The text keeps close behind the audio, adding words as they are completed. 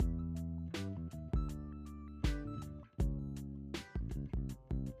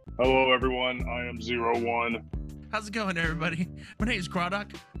Hello, everyone. I am 01. How's it going, everybody? My name is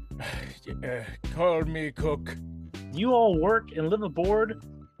Grodok. Call me Cook. You all work and live aboard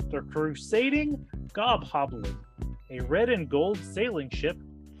the Crusading Gobhobbling, a red and gold sailing ship.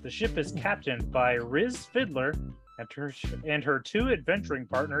 The ship is captained by Riz Fiddler and her two adventuring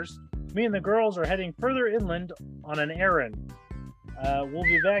partners. Me and the girls are heading further inland on an errand. We'll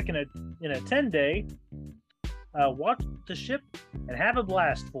be back in a 10-day. Watch the ship and have a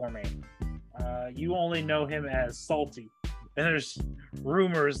blast for me. You only know him as Salty, and there's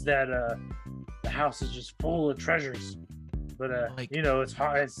rumors that the house is just full of treasures. But it's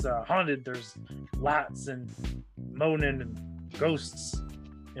haunted. There's lights and moaning and ghosts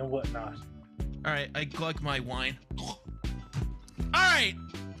and whatnot. All right, I glug my wine. All right,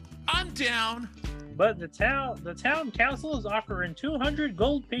 I'm down. But the town council is offering 200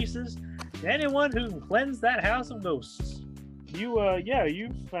 gold pieces to anyone who can cleanse that house of ghosts. You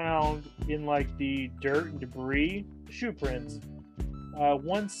found in like the dirt and debris shoe prints.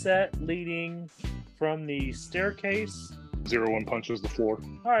 One set leading from the staircase. 01 punches the floor.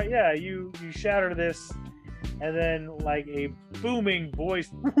 All right, yeah, you shatter this, and then like a booming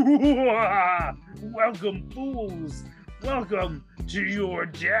voice. Welcome, fools! Welcome to your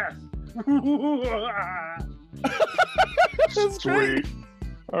death. Sweet.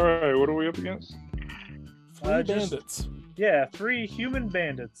 All right, what are we up against? Three bandits. Yeah, 3 human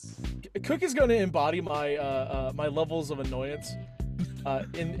bandits. Cook is going to embody my my levels of annoyance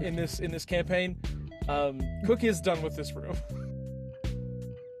in this campaign. Cook is done with this room.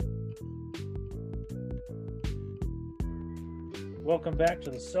 Welcome back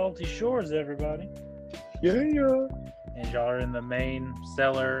to the Salty Shores, everybody. Yeah. And y'all are in the main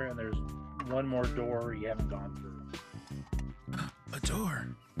cellar, and there's one more door you haven't gone through. A door.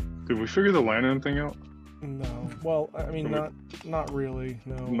 Did we figure the lantern thing out? No, well, I mean, not really.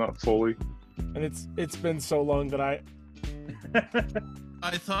 No, Not fully. and it's been so long that I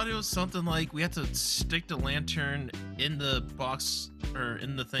I thought it was something like we had to stick the lantern in the box or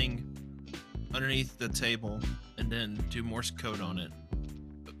in the thing underneath the table and then do Morse code on it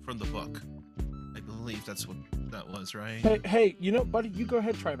from the book. I believe that's what that was, right? Hey, you know, buddy, you go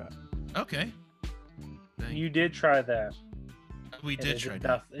ahead, try that. Okay. You did try that. We and did try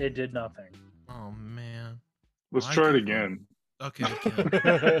that. It did nothing. Oh man. Let's Why try it give again. Okay.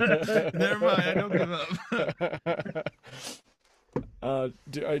 Never mind. I don't give up.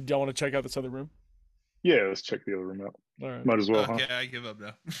 Do y'all want to check out this other room? Yeah, let's check the other room out. All right. Might as well, Okay, huh? I give up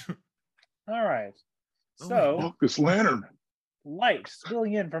now. All right. Oh, So, Look, this lantern. light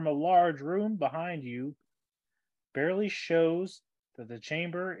spilling in from a large room behind you barely shows that the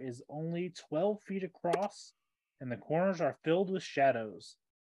chamber is only 12 feet across and the corners are filled with shadows.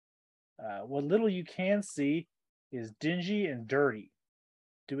 What little you can see is dingy and dirty.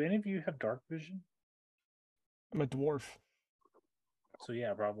 Do any of you have dark vision? I'm a dwarf. So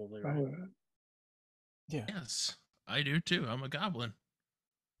yeah, probably. Right. Yeah. Yes, I do too. I'm a goblin.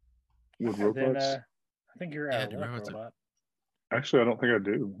 With And then, robots? I think you're Yeah, out of the luck, robots are- robot. Actually, I don't think I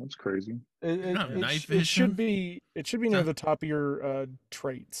do. That's crazy. Not night It vision? should be near Huh? the top of your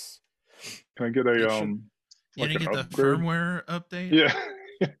traits. Can I get It a should- You like didn't an get the upgrade? firmware update? Yeah.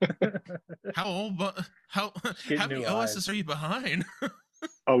 How old? How Getting many new OSs eyes. are you behind?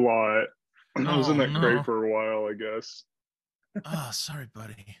 A lot. I was in Oh, that crate no. for a while, I guess. Oh, sorry,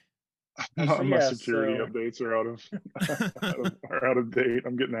 buddy. So, My yeah, security so- updates are out of date.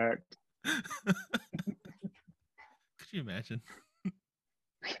 I'm getting hacked. Could you imagine?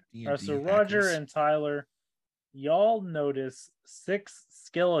 So D&D Roger hackers. and Tyler, y'all notice 6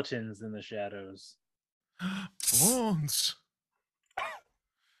 skeletons in the shadows. Bones.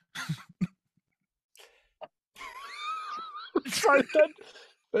 Sorry,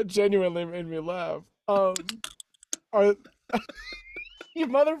 that genuinely made me laugh. Are you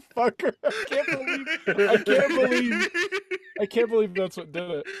motherfucker? I can't believe that's what did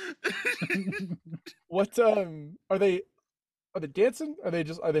it. What are they dancing? Are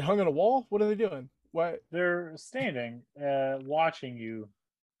they hung on a wall? What are they doing? Why? They're standing, watching you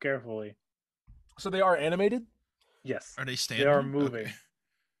carefully. So they are animated? Yes, Are they they standing? are moving. Okay.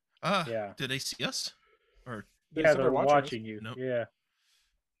 Ah, Yeah. Did they see us? Or Yeah, So they're us? watching you. Nope. Yeah.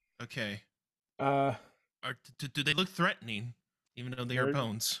 okay. Uh Do they look threatening, even though they are They're-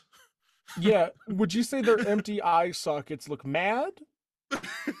 bones? yeah. Would you say their empty eye sockets look mad?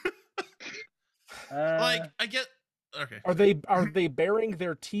 Like I get. Okay. Are they baring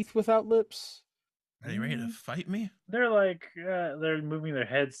their teeth without lips? Are they ready to fight me? They're like they're moving their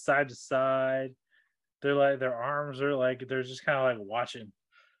heads side to side. They're like their arms are like they're just kind of like watching.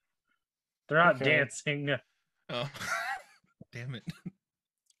 They're not Okay. dancing. Oh, damn it!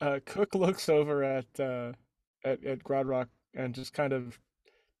 Cook looks over at Grodrock and just kind of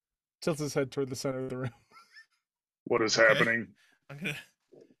tilts his head toward the center of the room. What is Okay. happening? I'm gonna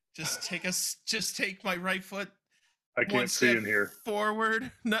just take my right foot. I one can't see step in here.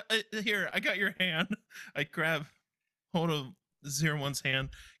 Forward. No, here, I got your hand. I grab hold of 01's hand.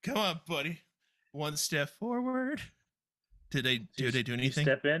 Come on, buddy. One step forward. Did they do anything? You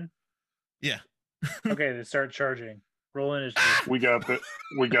step in. Yeah. Okay, they start charging. Roll initiative. We got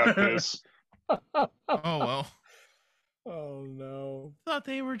this. Oh well. Oh no! Thought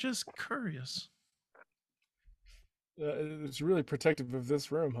they were just curious. It's really protective of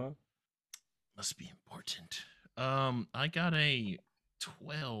this room, huh? Must be important. I got a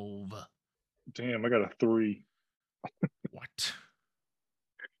 12. Damn, I got a 3. What?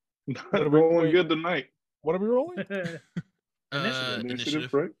 Not rolling good tonight. What are we rolling?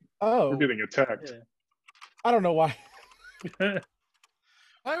 Initiative, right? Oh, We're getting attacked. I don't know why. Why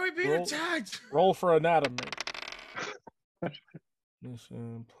are we being Roll- attacked? Roll for anatomy. This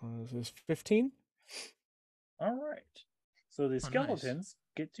plus is 15. All right. So the nice. skeletons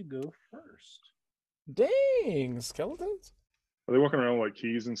get to go first. Dang, skeletons! Are they walking around with like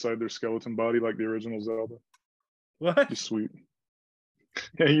keys inside their skeleton body like the original Zelda? What? Just sweet.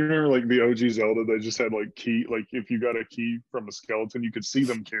 Yeah, you remember like the OG Zelda? They just had like key. Like if you got a key from a skeleton, you could see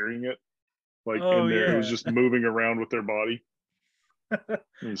them carrying it. Like Oh, in there, it was yeah. just moving around with their body.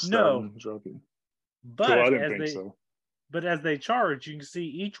 You stab No. them, drop it. But Cool, I didn't as think they so. but as they charge, you can see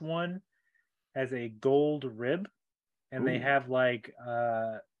each one has a gold rib, and they Ooh. have like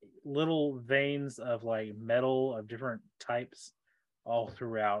little veins of like metal of different types all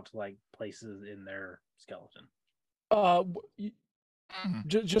throughout like places in their skeleton.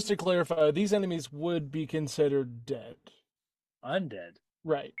 Just to clarify, these enemies would be considered dead, Undead.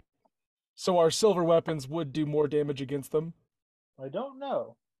 right? So our silver weapons would do more damage against them. I don't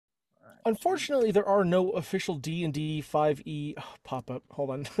know. All right. Unfortunately, there are no official D&D 5e pop-up. Hold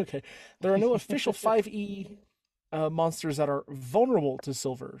on. Okay. There are no official 5e monsters that are vulnerable to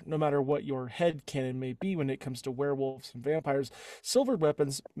silver, no matter what your head canon may be when it comes to werewolves and vampires. Silver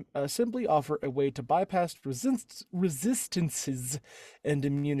weapons simply offer a way to bypass resistances and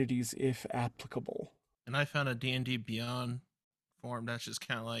immunities if applicable. And I found a D&D Beyond form that's just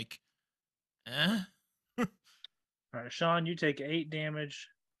kind of like, eh? All right, Sean, you take 8 damage.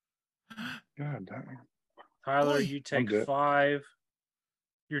 God damn. Tyler, Boy, you take dead. 5.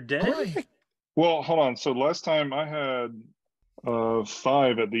 You're dead? Boy. Well, hold on. So last time I had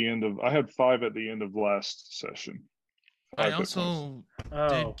 5 at the end of. I had 5 at the end of last session. I 5 hit points. also Oh,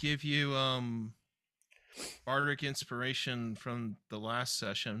 did give you bardic inspiration from the last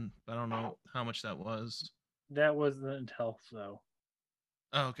session. I don't know how much that was. that wasn't health though.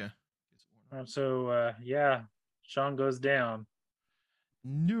 Oh, okay. So yeah, Sean goes down.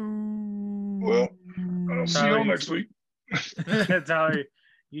 No. Well, I'll see Tyler, y'all you- next week. Tyler,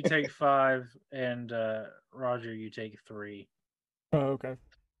 you take 5, and Roger, you take 3. Oh, okay.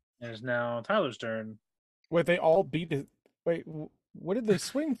 And it's now Tyler's turn. Wait, they all beat it. Wait, what did they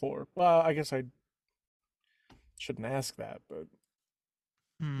swing for? Well, I guess I shouldn't ask that, but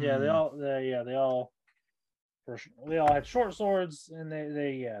Yeah, they Hmm. all had short swords, and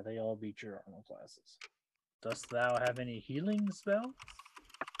they all beat your armor classes. Dost thou have any healing spell?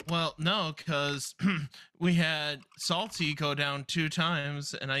 Well, no, because we had Salty go down 2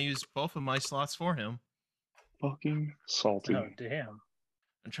 times, and I used both of my slots for him. Fucking salty. Oh damn!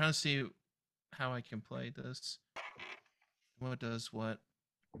 I'm trying to see how I can play this. What does what?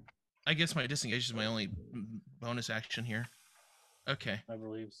 I guess my disengage is my only bonus action here. Okay. I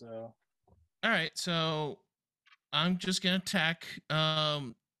believe so. All right. So I'm just gonna attack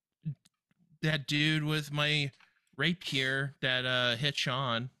that dude with my rapier that hit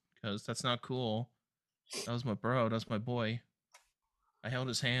Sean, because that's not cool. That was my bro. That was my boy. I held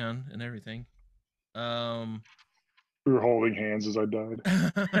his hand and everything. We were holding hands as I died.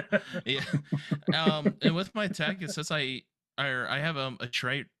 Yeah. And with my attack, it says I have a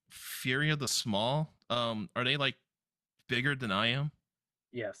trait, Fury of the Small. Are they like bigger than I am?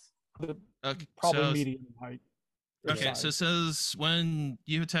 Yes. Okay, probably so, medium height. or Okay, so it size. says when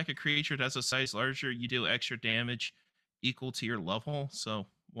you attack a creature that's a size larger, you do extra damage equal to your level. So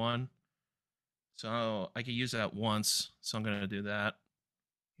 1. So I can use that once. So I'm gonna do that.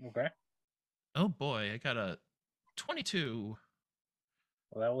 Okay. Oh boy, I got a 22.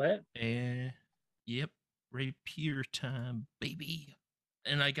 Well, that will hit. Yep, rapier time, baby.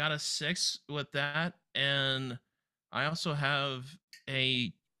 And I got a 6 with that, and I also have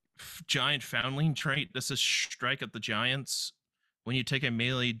a giant foundling trait that says strike at the giants. When you take a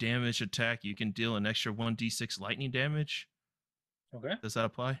melee damage attack, you can deal an extra 1d6 lightning damage. Okay. Does that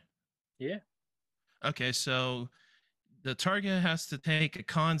apply? Yeah. Okay, so the target has to take a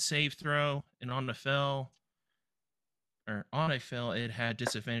con save throw, and on a fail, it had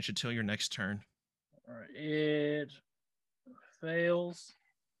disadvantage until your next turn. All right. It fails.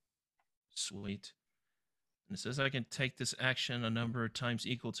 Sweet. And it says I can take this action a number of times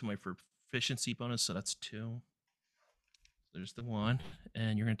equal to my proficiency bonus, so that's 2. There's the 1,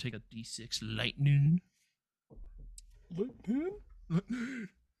 and you're gonna take a D6 lightning. Lightning?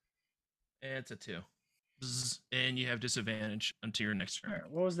 And it's a 2. Bzz, and you have disadvantage until your next All turn.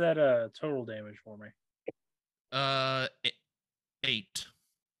 right. What was that total damage for me? 8.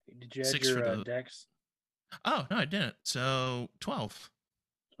 Did you add 6 your for the dex? Oh no, I didn't. So 12.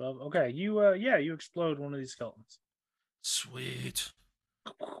 12. Okay. You explode one of these skeletons. Sweet.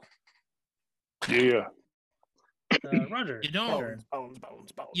 Yeah. Roger. You don't- your turn. Bones.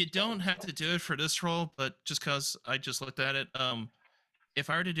 You don't have to do it for this roll, but just because I just looked at it, if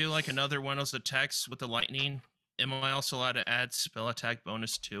I were to do like another one of those attacks with the lightning, am I also allowed to add spell attack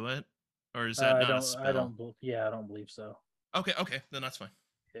bonus to it, or is that not a spell? I don't believe so. Okay, then that's fine.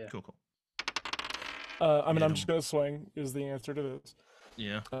 Yeah. Cool. I'm just gonna swing. Is the answer to this?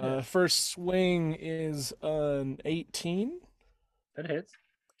 Yeah. First swing is an 18 That hits.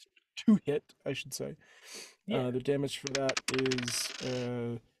 to hit, I should say. Yeah. The damage for that is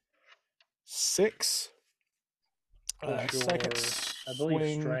 6. What's your, Second I believe,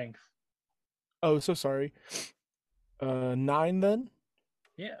 swing. strength. Oh, so sorry. 9 then.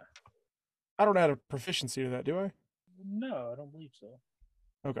 Yeah. I don't add a proficiency to that, do I? No, I don't believe so.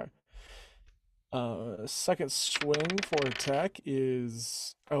 Okay. Second swing for attack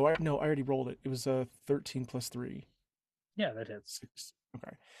is. Oh, I already rolled it. It was 13 plus 3. Yeah, that hits. 6.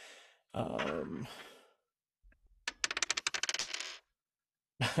 Okay.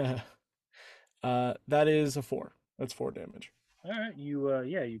 That is a 4. That's 4 damage. All right.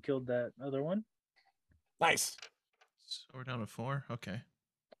 You killed that other one. Nice. So we're down to 4. Okay.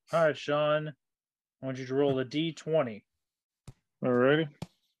 All right, Sean. I want you to roll a d20. Alrighty.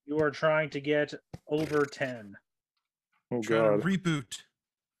 You are trying to get over 10. Oh Try god. to reboot.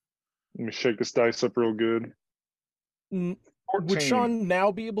 Let me shake this dice up real good. Would 14. Sean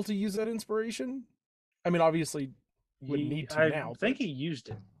now be able to use that inspiration? I mean, obviously, wouldn't need to I now. think but... he used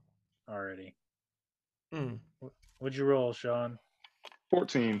it already. Mm. What'd you roll, Sean?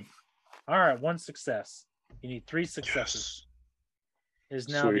 14. All right, 1 success. You need 3 successes. Is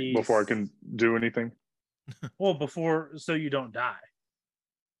now Sweet. Before I can do anything. Well, so you don't die.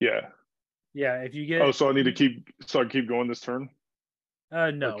 Yeah. Yeah, if you get. Oh, so I need to keep. So I keep going this turn.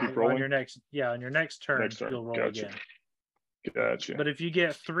 No, keep on rolling? your next. Yeah, on your next turn, Next turn. you'll roll Gotcha. again. Gotcha. But if you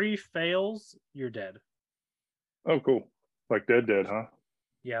get 3 fails, you're dead. Oh, cool. Like dead, huh?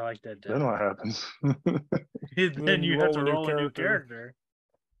 Yeah, I like that. Then what happens? Then you have to roll a new character.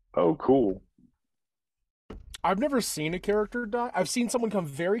 Oh, cool. I've never seen a character die. I've seen someone come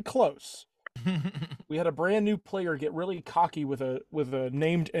very close. We had a brand new player get really cocky with a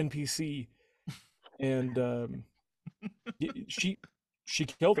named NPC, and she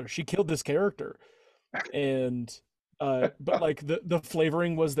killed her. She killed this character, and but like the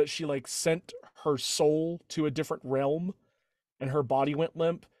flavoring was that she like sent her soul to a different realm, and her body went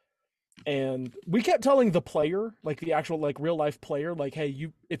limp. And we kept telling the player, like the actual like real life player, like, hey,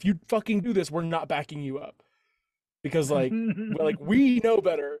 if you fucking do this, we're not backing you up, because like we know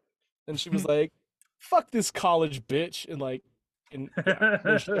better. And she was like, fuck this college bitch, and like,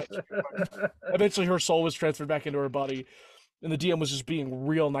 eventually her soul was transferred back into her body, and the DM was just being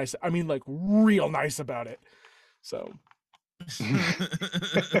real nice. I mean, like real nice about it. So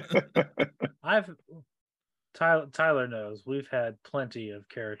Tyler knows we've had plenty of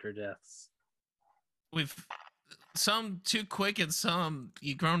character deaths. We've some too quick and some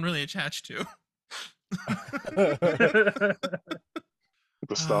you've grown really attached to.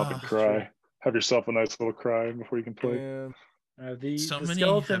 To stop and cry. Have yourself a nice little cry before you can play. yeah. The many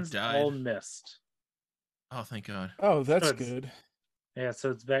skeletons have died. all missed. Oh, thank God. Oh, that's Good. good. Yeah,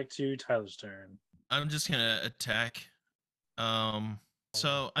 so it's back to Tyler's turn. I'm just gonna attack.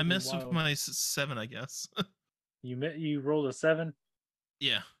 So I missed with my 7, I guess. You rolled a 7.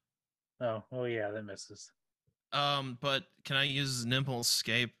 Yeah. Oh yeah, that misses. But can I use nimble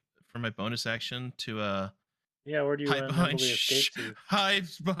escape for my bonus action to Yeah, where do you hide behind nimbly escape to? hide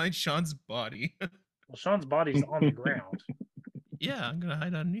behind Sean's body? Well, Sean's body's on the ground. Yeah, I'm gonna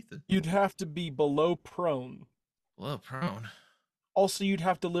hide underneath it. You'd have to be below prone. Below prone. Also, you'd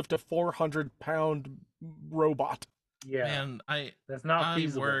have to lift a 400-pound robot. Yeah, Man, that's not I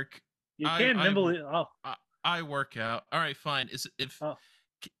feasible. work. You can nimbly. I work out. All right, fine. Is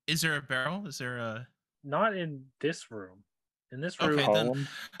there a barrel? Is there a? Not in this room. in this Okay, room. then. Column.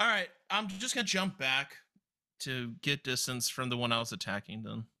 All right, I'm just gonna jump back to get distance from the one I was attacking.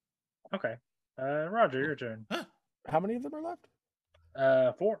 Then. Okay. Roger, your turn. Huh. How many of them are left?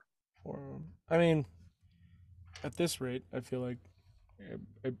 4. I mean, at this rate, I feel like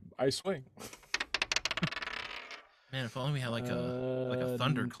I swing. Man, if only we had like a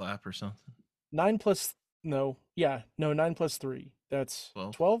thunderclap or something. 9 plus no, yeah, no 9 plus 3. That's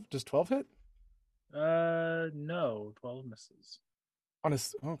 12. 12. Does 12 hit? No, 12 misses.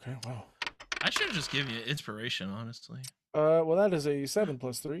 Okay, wow. I should have just given you inspiration, honestly. Well, that is a 7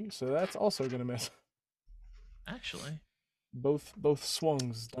 plus 3, so that's also gonna miss. Actually. Both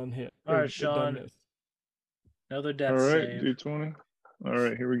swungs done hit. All right, done Sean. miss. Another death All right, save. D20. All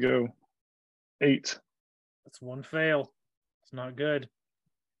right, here we go. 8. That's one fail. It's not good.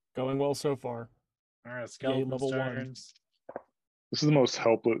 Going well so far. All right, skeleton level 1. turns. This is the most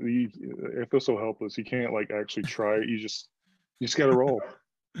helpless. I feel so helpless. You can't like actually try it. You just got to roll.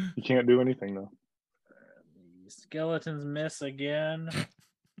 You can't do anything though. The skeletons miss again.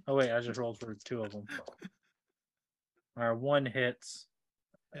 Oh wait, I just rolled for 2 of them. All right, 1 hits.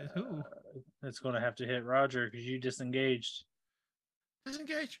 Who? It's going to have to hit Roger because you disengaged.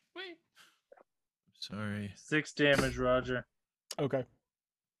 Disengage. Wait. Sorry. 6 damage, Roger. Okay,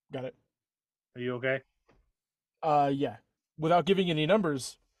 got it. Are you okay? Yeah. Without giving any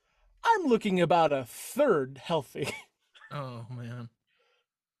numbers, I'm looking about a third healthy. Oh man.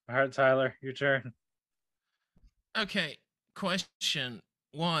 All right, Tyler, your turn. Okay. Question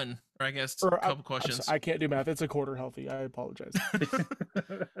 1, or I guess Or, a couple questions. I can't do math. It's a quarter healthy. I apologize.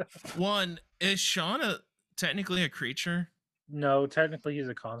 1, is Sean technically a creature? No, technically he's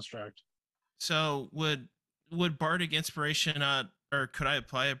a construct. So would bardic inspiration or could I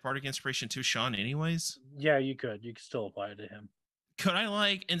apply a bardic inspiration to Sean anyways? Yeah, you could. You could still apply it to him. Could I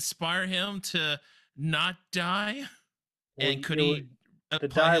like inspire him to not die? Well, And could it he would- the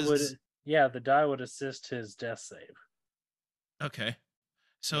apply die his... would the die would assist his death save. Okay.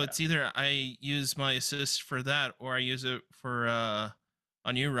 So Yeah. it's either I use my assist for that or I use it for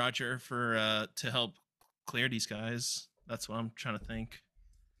on you, Roger, for to help clear these guys. That's what I'm trying to think.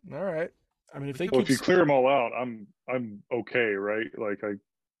 All right. I mean, if they Well, keep if you clear them all out, I'm okay, right? Like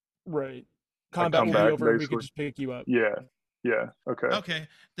right, I combat come will be back, over, and we can basically. just pick you up. Yeah. Okay. Okay,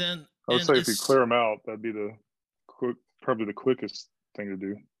 then I would and say if you it's- clear them out, that'd be probably the quickest thing to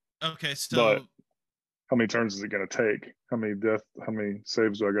do. Okay, so But how many turns is it going to take? How many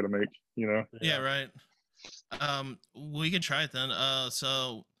saves do I got to make? You know? yeah, right. We can try it then.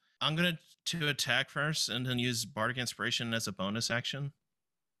 So I'm gonna to attack first and then use bardic inspiration as a bonus action.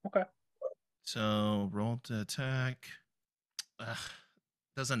 Okay. So roll to attack.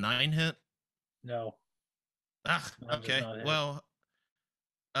 Does a 9 hit? No. Nine does okay. not hit. Well,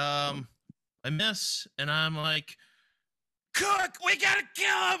 I miss, and I'm like, Cook, we gotta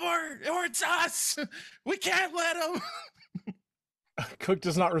kill him, or it's us. We can't let him. Cook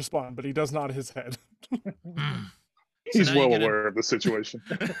does not respond, but he does nod his head. He's now you're well gonna- aware of the situation.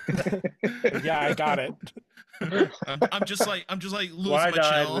 Yeah, I got it. I'm just like losing Wide-eyed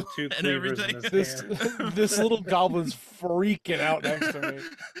my chill with 2 and cleavers in everything. his This this little goblin's freaking out next to me.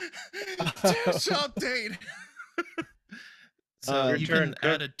 Do something. So Your you turn, can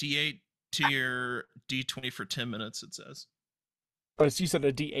add a D8 to your D20 for 10 minutes. It says Oh, so you said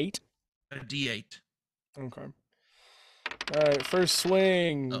a D8? a D8. Okay. All right, first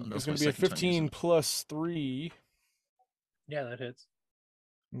swing Oh, no, is it's going my to be a second time 15 using it. plus 3. Yeah, that hits.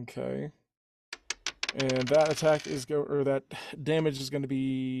 Okay. And that attack is that damage is going to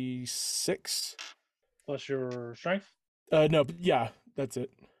be 6. Plus your strength. No, but yeah, that's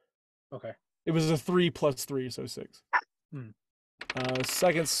it. Okay. It was a 3 plus 3, so 6. Hmm.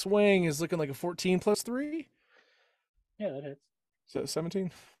 Second swing is looking like a 14 plus 3. Yeah, that hits. Is that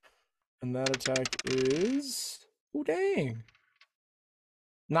 17? And that attack is... Oh, dang.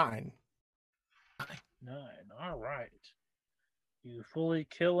 9. 9. All right. You fully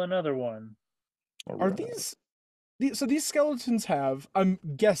kill another one. Are these... So these skeletons have, I'm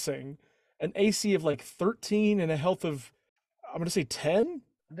guessing, an AC of like 13 and a health of, I'm going to say 10?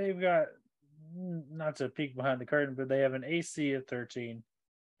 They've got, not to peek behind the curtain, but they have an AC of 13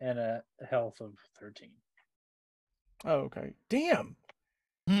 and a health of 13. Oh, okay. Damn.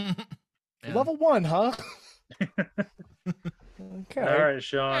 Yeah. Level 1, huh? Okay. All right,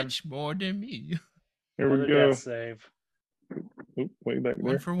 Sean. Much more than me. Here we Another go. death save. Oop, way back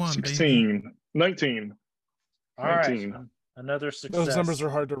One there. for one, 16. 19. All right. 19. Another success. Those numbers are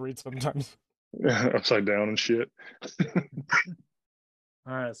hard to read sometimes. Upside down and shit.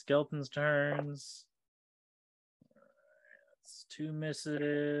 All right, skeleton's turns. That's 2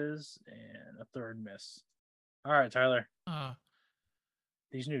 misses and a 3rd miss. All right, Tyler. Uh,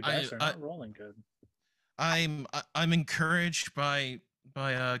 These new dice are not rolling good. I'm encouraged by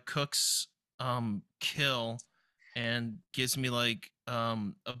Cook's kill, and gives me like a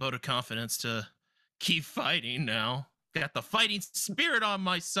vote of confidence to keep fighting now. Got the fighting spirit on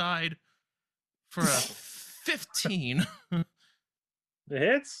my side for a 15. The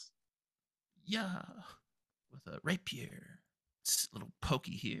hits? Yeah. With a rapier. It's a little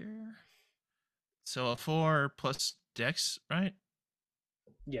pokey here. So a 4 plus dex, right?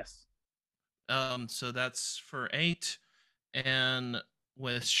 Yes. So that's for 8. And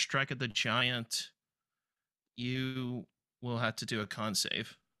with Strike of the Giant, you will have to do a con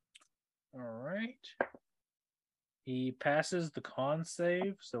save. All right. He passes the con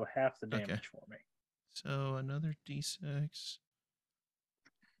save, so half the damage for me. So another d6.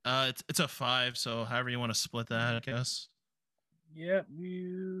 It's a 5, so however you want to split that, I guess. Yep,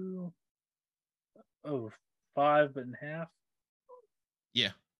 you. Oh, 5, but in half?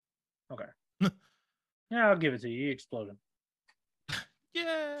 Yeah. Okay. Yeah, I'll give it to you. You exploded.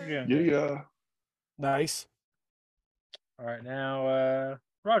 Yeah. Yeah. Nice. All right, now,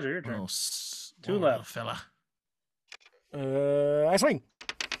 Roger, your turn. Two left. Fella. I swing.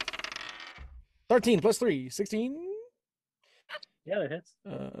 13 plus 3, 16. Yeah, that hits.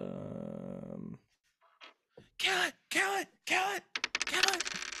 Kill it! Kill it! Kill it! Kill it!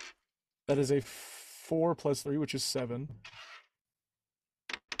 That is a 4 plus 3, which is 7.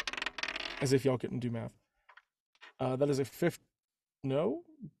 As if y'all couldn't do math. That is a 5. No?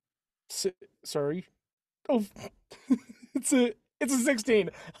 Sorry. Oh, it's a 16.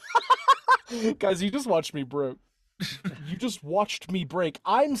 Guys, you just watched me broke. You just watched me break.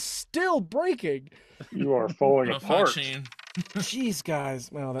 I'm still breaking. You are falling No apart. punching. Jeez, guys.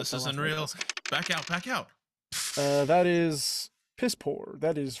 Well, This is unreal. Back out, back out. That is piss poor.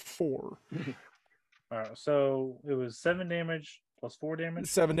 That is 4. All right, so it was 7 damage plus 4 damage.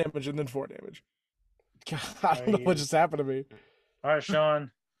 7 damage and then 4 damage. God, I don't know what just happened to me. All right,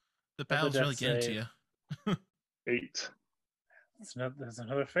 Sean. The battle's really getting to you. 8. That's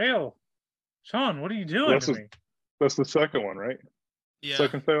another fail. Sean, what are you doing to me? That's the second one, right? Yeah.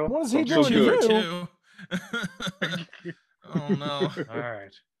 Second fail. What is he I'm doing so to good. you? Oh no. All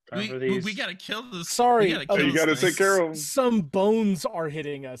right. We gotta kill this. Sorry, we gotta kill You this gotta thing. take care of him. Some bones are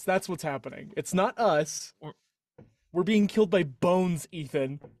hitting us. That's what's happening. It's not us. We're being killed by bones,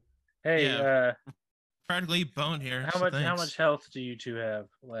 Ethan. Hey, Yeah. Practically bone here. how so much thanks. health do you two have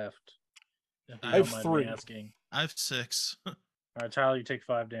left? If you I don't have mind 3. me asking. I have 6. All right, Tyler, you take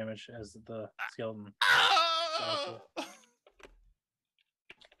 5 damage as the skeleton. Oh!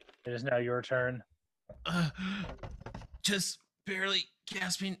 It is now your turn. Just barely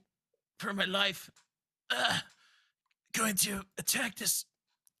gasping for my life. Going to attack this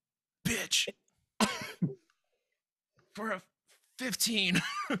bitch for a 15.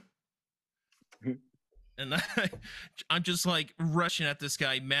 And I'm just like rushing at this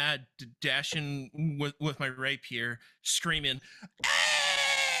guy, mad, dashing with my rapier, screaming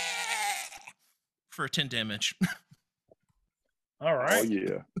for 10 damage. All Oh right.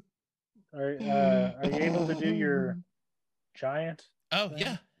 yeah. Are you able to do your giant? Oh, thing?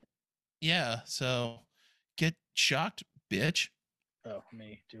 yeah. Yeah, so get shocked, bitch. Oh,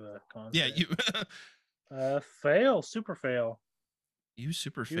 me do a con. Yeah, save. you Fail, super fail. you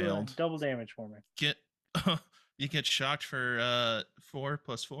super Do failed. double damage for me. Get you get shocked for 4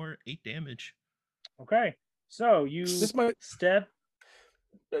 plus 4, 8 damage. Okay, so you This might. step.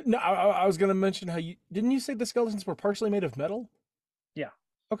 No, I was gonna mention how you didn't you say the skeletons were partially made of metal? Yeah.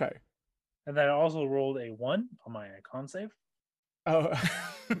 Okay. And then I also rolled a 1 on my con save. Oh,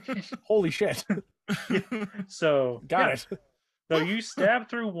 holy shit! So Got yeah. it. So you stab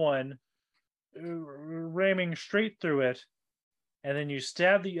through one, ramming straight through it, and then you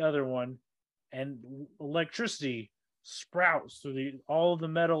stab the other one, and electricity sprouts through all the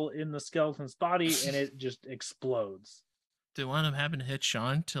metal in the skeleton's body, and it just explodes. Do you want him having to hit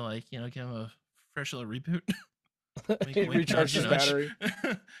Sean to give him a fresh little reboot? Recharge his battery.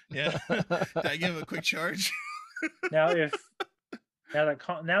 Yeah. Did I give him a quick charge? Now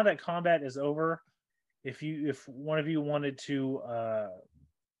that combat is over, if one of you wanted to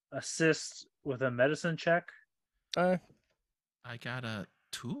assist with a medicine check, I got a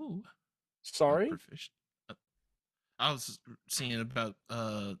 2. Sorry. I was seeing about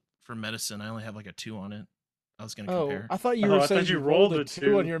for medicine. I only have like a 2 on it. I was gonna Oh, compare. I thought you were I saying thought you you rolled a rolled a 2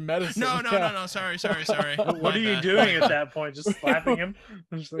 2. on your medicine. No. Sorry. what My are you bad. doing at that point? Just slapping him?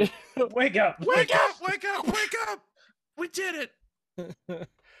 Just like, wake up! Wake up! We did it.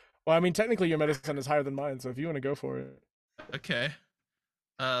 Well, I mean, technically your medicine is higher than mine, so if you want to go for it. Okay.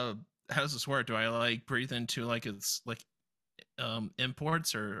 how does this work? Do I like breathe into like it's like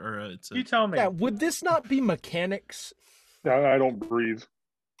imports or it's You tell me. Yeah, would this not be mechanics? I don't breathe.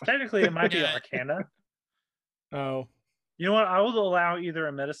 Technically, it might be Yeah. Arcana. Oh, You know what? I will allow either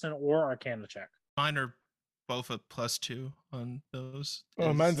a medicine or Arcana check. mine are both a +2 on those.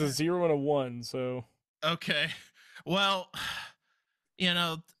 oh, mine's a 0 and a 1. So Okay. Well, you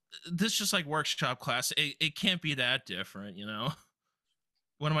know, this just like workshop class. It can't be that different, you know.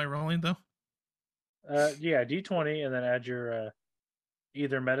 What am I rolling though? Yeah, D20, and then add your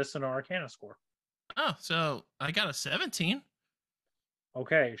either medicine or Arcana score. Oh, so I got a 17.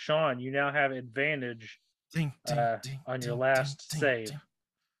 Okay, Sean, you now have advantage Ding, ding, ding, on your ding, last ding, save. ding.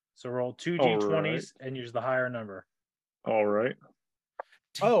 So roll 2 All D20s and use the higher number. All right.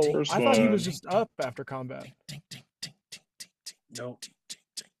 Ding, oh, ding, First I thought he one- was just up after combat. ding, ding, ding, ding, ding, ding, ding, Nope. ding, ding,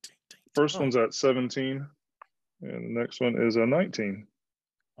 ding, ding, ding, First ding. one's at 17, and the next one is a 19.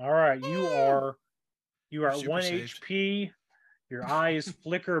 All right, you Woo! are at Super 1 saved. HP. Your eyes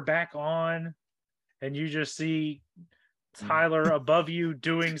flicker back on, and you just see Tyler above you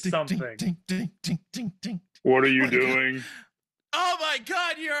doing Ding, something. Ding, ding, ding, ding, ding. What are you What are you doing? Oh my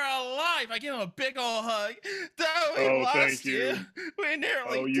God, you're alive! I give him a big old hug. Though we Oh, lost thank you. you. We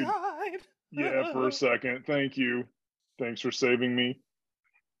nearly Oh, you- died. Yeah, for a second. Thank you. Thanks for saving me.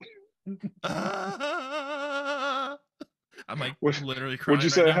 I'm like What- literally crying. Would you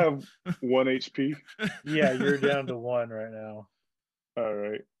say right I now. have 1 HP? Yeah, you're down to 1 right now. All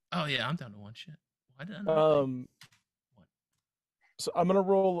right. Oh yeah, I'm down to 1 shit. Why did I not think? What? So I'm gonna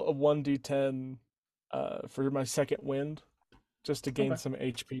roll a 1d10 for my second wind, just to gain Okay. some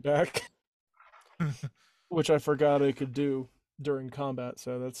HP back, which I forgot I could do during combat.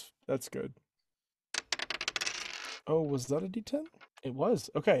 So that's good. Oh, was that a d10? It was.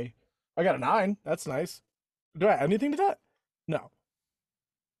 Okay, I got a 9. That's nice. Do I add anything to that? No.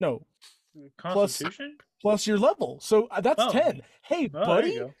 No. Constitution? Plus your level. So that's Oh. 10. Hey, Oh,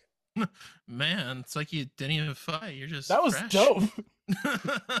 buddy. there you Man, it's like you didn't even fight. You're just That was fresh. dope.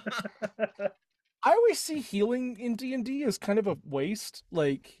 go. I always see healing in D&D as kind of a waste.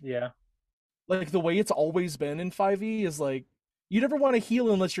 Like Yeah. the way it's always been in 5e is like you never want to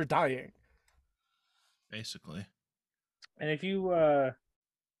heal unless you're dying. Basically. And if you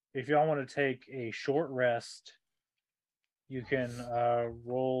if y'all want to take a short rest, you can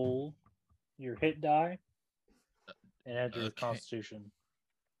roll your hit die and add your Okay. Constitution.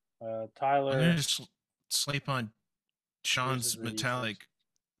 I'm Tyler, gonna just sleep on Sean's is the metallic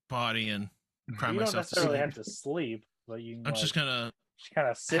body and cry you don't myself to necessarily sleep. have to sleep, but you can I'm just gonna kind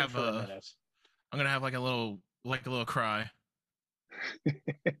of sit have for a a- minute. I'm gonna have like a little cry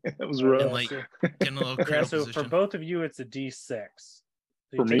That was Uh, rough. and like so- get in a little Yeah, cradle so position. for both of you, it's a D6.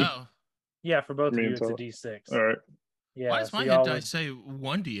 So you For me? take- Oh, Yeah, for both Me of you, and it's a Tyler. D6. All right. Yeah, why does so my y'all hit die would- say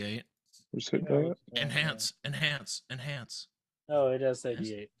 1d8? Just hit you know, that. yeah, Enhance, enhance, enhance. yeah. Oh, it does say Yes.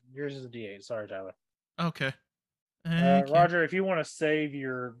 D8. Yours is a D8. Sorry, Tyler. Okay. Thank you. Roger, if you want to save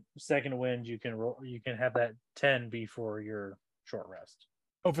your second wind, you can roll. You can have that 10 be for your short rest.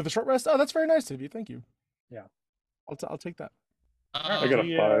 Oh, for the short rest? Oh, that's very nice of you. Thank you. Yeah. I'll take that. I got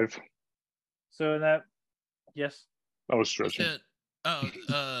Yeah. a 5. So in that, yes. I was You stretching. said,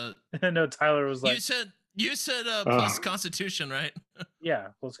 oh, No, Tyler was like, you said plus Constitution, right? yeah,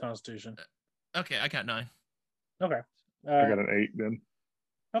 plus Constitution. Okay, I got 9. Okay. I got an 8 then.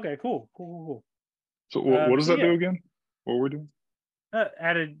 Okay, cool. So what does so that do yeah. again? What were we doing?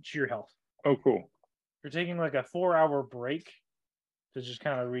 Added to your health. Oh, cool. You're taking like a 4-hour break to just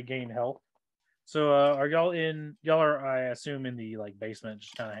kind of regain health. So are y'all in? Y'all are, I assume, in the like basement,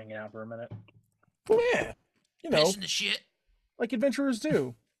 just kind of hanging out for a minute. Well, yeah. You know, Pissing the shit. like adventurers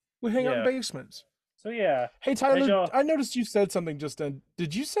do. We hang out in Yeah. basements. So yeah, Hey, Tyler, y'all- I noticed you said something just then.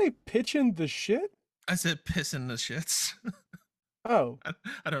 Did you say pitching the shit? I said pissing the shits. Oh,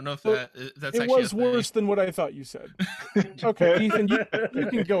 I don't know if Well, that's it actually was a thing. worse than what I thought you said. Okay, Ethan, you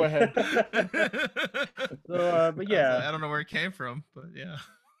can go ahead. So, but yeah, I don't know where it came from, but yeah.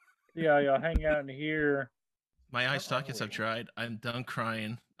 y'all hang out in here. My eye sockets have Oh. dried. I'm done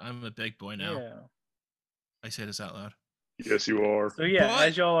crying. I'm a big boy now. Yeah. I say this out loud. Yes, you are. So yeah, But-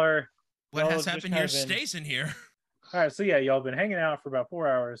 as y'all are, What Y'all has have just happened here kind of been- stays in here. all right. So yeah, y'all been hanging out for about 4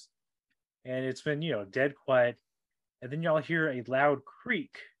 hours, and it's been dead quiet, and then y'all hear a loud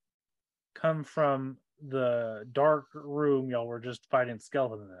creak come from the dark room y'all were just fighting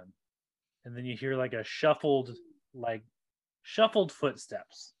skeletons in, and then you hear like a shuffled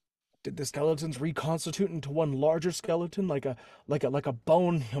footsteps. Did the skeletons reconstitute into one larger skeleton, like a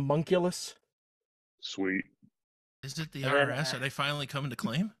bone homunculus? Sweet. Is it the And then, IRS? Are they finally coming to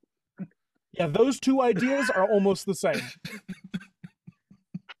claim? Yeah, those two ideas are almost the same.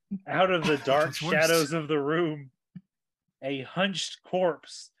 Out of the dark What's worse? shadows of the room, a hunched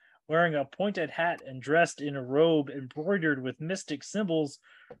corpse wearing a pointed hat and dressed in a robe embroidered with mystic symbols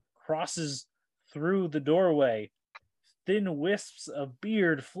crosses through the doorway. Thin wisps of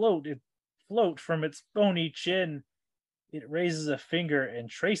beard float from its bony chin. It raises a finger and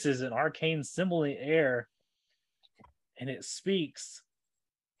traces an arcane symbol in the air, and it speaks.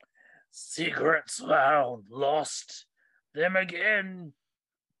 Secrets found, lost them again.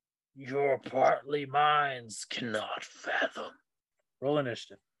 Your partly minds cannot fathom. Roll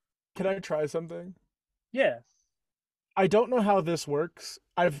initiative. Can I try something? Yeah. I don't know how this works.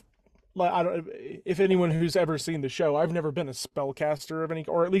 I don't. If anyone who's ever seen the show, I've never been a spellcaster of any,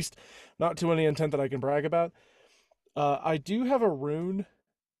 or at least not to any intent that I can brag about. I do have a rune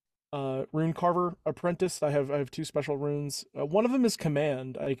carver apprentice. I have 2 special runes. One of them is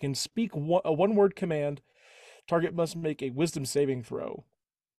command. I can speak a one-word command. Target must make a wisdom saving throw,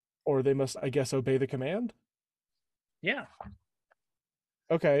 or they must, I guess, obey the command. Yeah.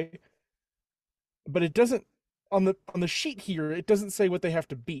 Okay, but it doesn't on the sheet here. It doesn't say what they have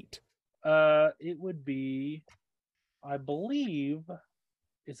to beat. It would be, I believe,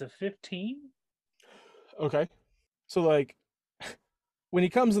 it's a 15. Okay, so like when he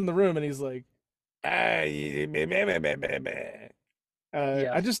comes in the room and he's like, I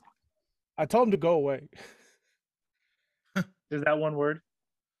told him to go away. Is that one word?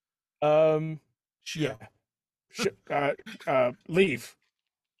 Yeah. Leave.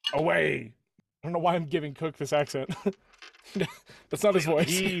 Away. I don't know why I'm giving Cook this accent. That's not his voice.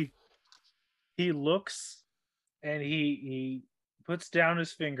 He looks and he puts down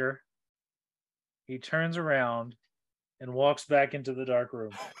his finger. He turns around and walks back into the dark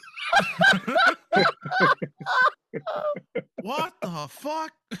room. What the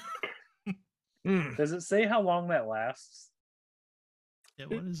fuck? Does it say how long that lasts? Yeah,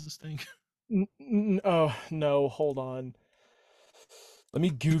 what is this thing? Oh no, hold on. Let me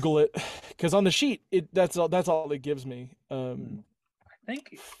Google it, because on the sheet that's all it gives me. I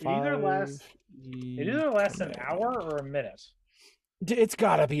think it either lasts an hour or a minute. It's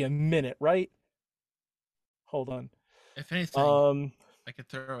gotta be a minute, right? Hold on. If anything, I could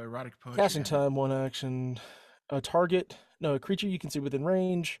throw erotic poetry. Casting time, 1 action. A creature you can see within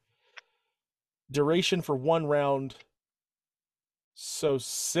range. Duration for 1 round. So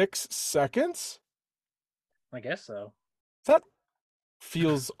 6 seconds? I guess so. That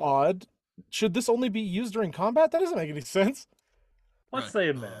feels odd. Should this only be used during combat? That doesn't make any sense. Let's say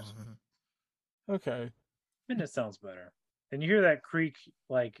a minute. Okay. Minute sounds better. And you hear that creak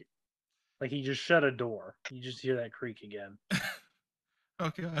like he just shut a door. You just hear that creak again.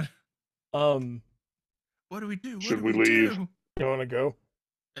 Oh god. What do we do? Should we leave? You want to go?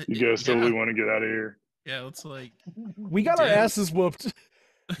 You guys totally want to get out of here. Yeah, let's like. We got our asses whooped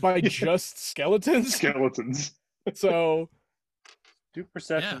by just skeletons. Skeletons. So. Do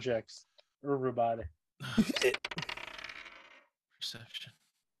perception checks. Or robotic. Perception.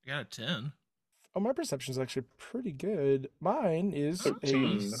 I got a 10. Oh, my perception is actually pretty good. Mine is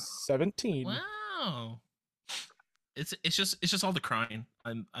 13. a 17. Wow. It's just all the crying.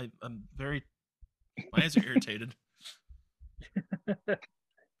 I'm very. My eyes are irritated.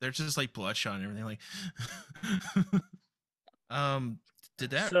 They're just like bloodshot and everything. Like,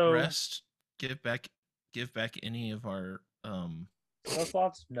 did that rest give back any of our spell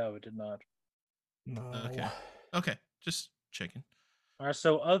slots? No, it did not. No. Okay, just checking. All right.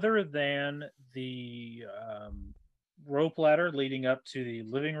 So other than the rope ladder leading up to the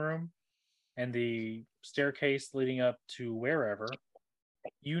living room and the staircase leading up to wherever,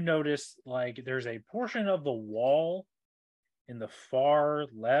 you notice like there's a portion of the wall in the far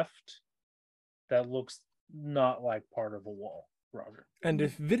left that looks not like part of a wall, Roger. And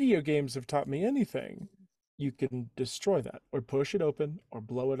if video games have taught me anything, you can destroy that or push it open or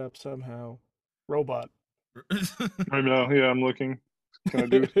blow it up somehow. Robot. Right now, yeah, I'm looking. Can I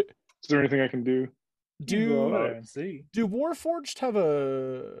do? Is there anything I can do? Do Warforged have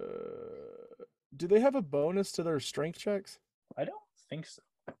do they have a bonus to their strength checks? I don't think so.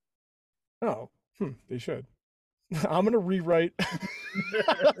 Oh, they should. I'm gonna rewrite.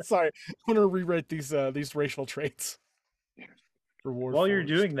 Sorry, I'm gonna rewrite these racial traits. While you're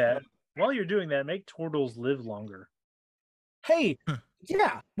doing that, make turtles live longer. Hey,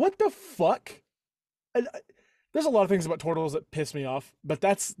 yeah, what the fuck? There's a lot of things about turtles that piss me off, but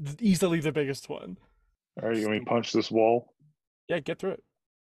that's easily the biggest one. All right, you want me to punch this wall? Yeah, get through it.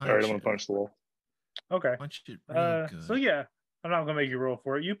 All right, I'm gonna punch the wall. Okay. Punch it really good. So yeah, I'm not gonna make you roll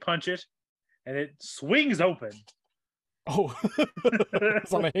for it. You punch it, and it swings open. Oh,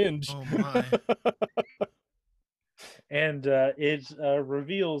 it's on a hinge. Oh my! and it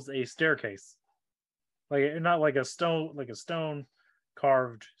reveals a staircase, like not like a stone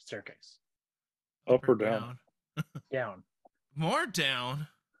carved staircase Up or down? down. More down.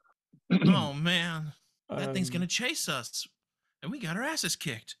 Oh man, that thing's Um, gonna chase us, and we got our asses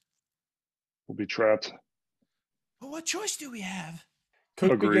kicked. We'll be trapped. But what choice do we have?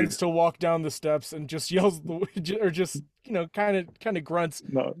 Cook Agreed. begins to walk down the steps and just yells, or just kind of grunts.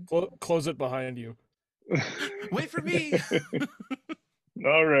 No. Close it behind you. Wait for me.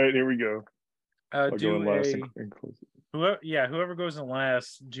 All right, here we go. I'll go Do in last a and close it. whoever goes in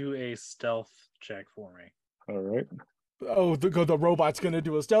last, do a stealth check for me. All right. Oh, the robot's gonna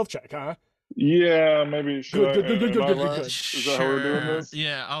do a stealth check, huh? Yeah, maybe should Good, I? good, good, am good, I good, good, last? good. Is that how we're doing Sure. this?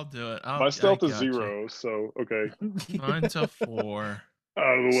 Yeah, I'll do it. My stealth I is got you. 0, so okay. Mine's a 4.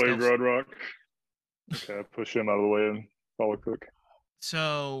 Out of the way, Stealth- Rodrock. Okay, I push him out of the way and follow Cook.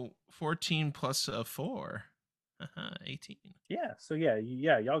 So 14 plus a 4. 18. Yeah. So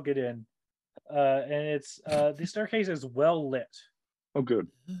y'all get in, and it's the staircase is well lit, Oh, good.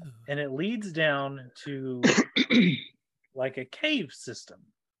 Ooh. and it leads down to like a cave system.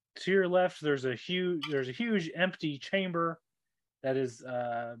 To your left, there's a huge empty chamber that is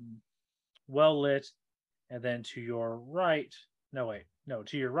well lit, and then to your right,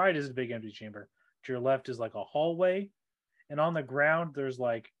 to your right is a big empty chamber. To your left is like a hallway, and on the ground there's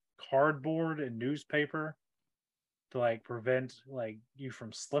like cardboard and newspaper to like prevent like you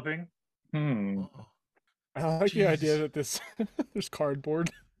from slipping. Hmm. Oh. I like the idea Jeez. that there's cardboard.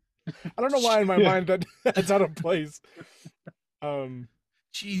 I don't know why in my Yeah. mind that's out of place.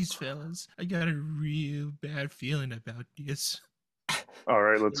 Jeez, fellas, I got a real bad feeling about this. All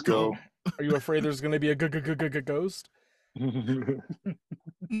right, let's go. Are you afraid there's gonna be a ghost?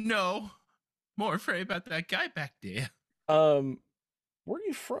 No, more afraid about that guy back there. Where are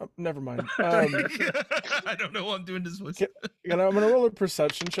you from? Never mind. I don't know why I'm doing this voice. I'm gonna roll a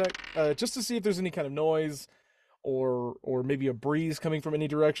perception check, just to see if there's any kind of noise, or maybe a breeze coming from any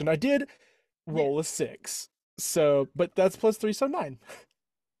direction. I did roll a 6, so but that's +3, so 9.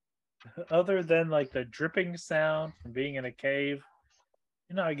 Other than like the dripping sound from being in a cave,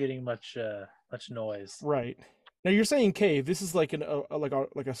 you're not getting much noise. Right. Now you're saying cave. This is like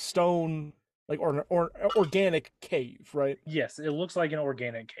a stone, or organic cave, right? Yes, it looks like an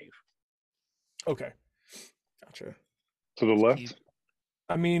organic cave. Okay. Gotcha. To the left? Keep-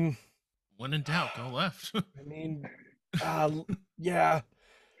 I mean, When in doubt, go left. yeah.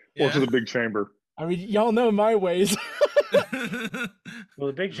 Or to the big chamber? I mean, y'all know my ways. Well,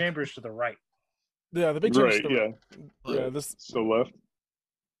 the big chamber is to the right. Yeah, the big chamber's Right, to the yeah. right. Yeah, this. So left?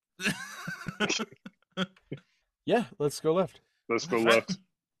 Yeah, let's go left. Let's go left.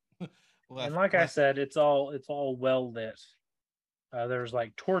 And like I said, it's all well lit. There's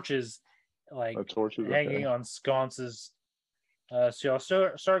like torches, like Torches. hanging on sconces. So y'all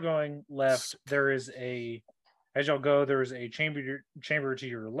start going left. There is as y'all go, there is a chamber to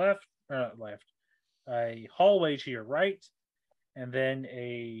your left, a hallway to your right, and then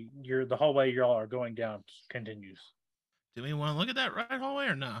the hallway y'all are going down continues. Do we want to look at that right hallway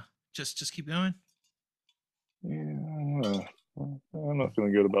or not? Just keep going. Yeah, I'm not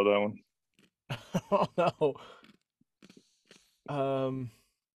feeling good about that one. Oh no.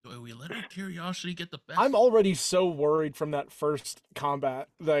 Do we let our curiosity get the best? I'm already so worried from that first combat.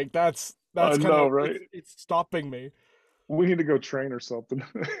 Like that's I kind know, of right? It's stopping me. We need to go train or something.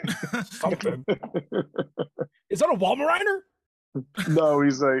 Something. Is that a Walmariner? No,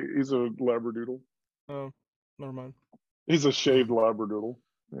 he's a labradoodle. Oh, never mind. He's a shaved labradoodle.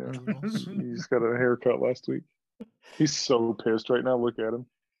 Yeah, Doodles. he's got a haircut last week. He's so pissed right now. Look at him.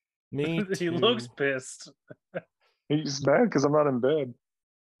 Me He too. looks pissed. He's mad because I'm not in bed.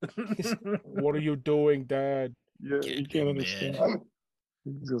 What are you doing, Dad? Yeah, Get you can't in understand. bed.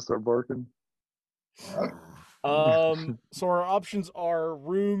 He's gonna start barking. So our options are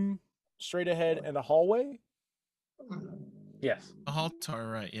room, straight ahead, and a hallway. Yes. A halt to our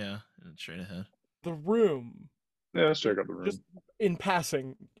right, yeah, and straight ahead. The room, Yeah, let's check out the room. just in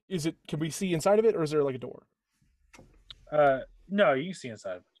passing, can we see inside of it, or is there like a door? No, you can see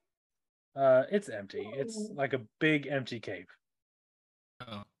inside of it. It's empty. It's like a big empty cave.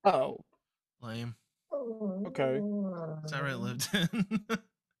 Oh, Oh, lame. okay. That's how I lived in.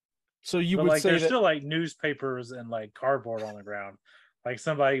 So you But would like say there's that still like newspapers and like cardboard on the ground. Like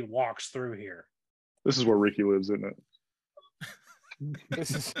somebody walks through here. This is where Ricky lives, isn't it? this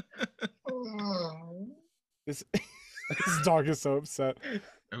is this this dog is so upset.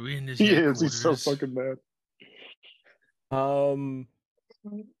 Are we in this? He is. He's so headquarters? fucking mad.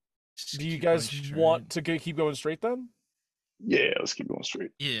 Just Do you keep going guys straight. want to keep going straight then? Yeah, let's keep going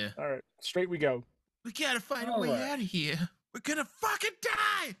straight. Yeah. All right, straight we go. We gotta find a All way right. out of here. We're gonna fucking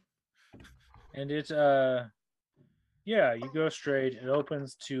die. And it you go straight. It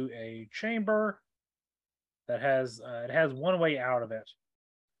opens to a chamber that has it has one way out of it.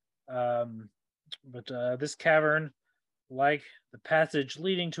 But this cavern, like the passage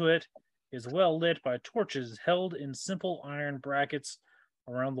leading to it, is well lit by torches held in simple iron brackets.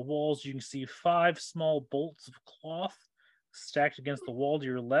 Around the walls, you can see 5 small bolts of cloth stacked against the wall to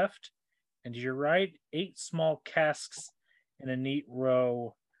your left, and to your right, 8 small casks in a neat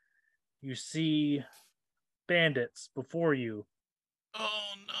row. You see bandits before you,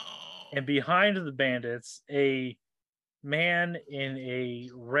 Oh no. and behind the bandits, a man in a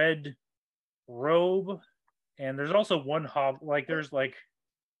red robe, and there's also one there's like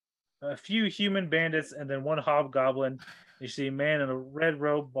a few human bandits and then one hobgoblin. You see a man in a red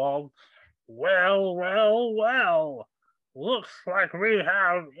robe, bald. Well, well, well. Looks like we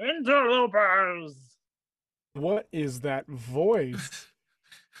have interlopers. What is that voice?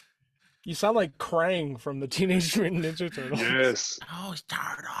 You sound like Krang from the Teenage Mutant Ninja Turtles. Yes. Oh,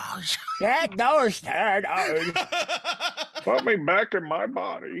 turtles. That door's turtles. Put me back in my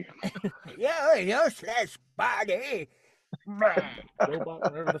body. Yeah, useless body.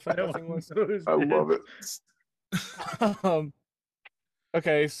 Robot, whatever the fuck that thing was. I love it.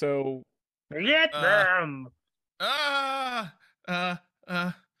 Okay, so Get them.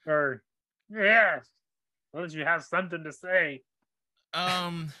 Or yes. Unless you have something to say.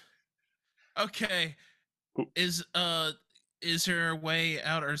 Okay. Is there a way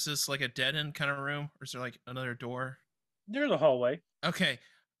out, or is this like a dead end kind of room, or is there like another door? There's a hallway. Okay.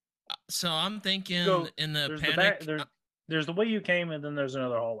 So I'm thinking Go- in the There's panic. there's the way you came, and then there's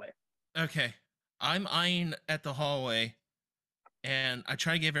another hallway. Okay. I'm eyeing at the hallway, and I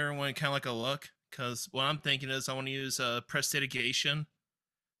try to give everyone kind of like a look, because what I'm thinking is I want to use prestidigitation.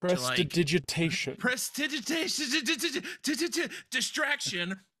 prestidigitation.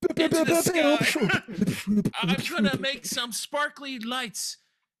 Distraction into the sky. I'm gonna make some sparkly lights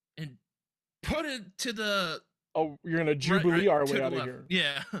and put it to the. Oh, you're gonna Jubilee our to way the out of left. here.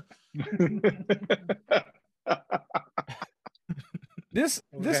 Yeah. This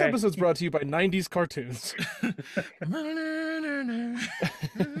Okay. episode's brought to you by 90s cartoons.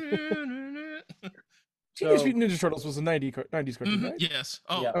 Teenage Mutant Ninja Turtles was a 90s cartoon, right? Yes.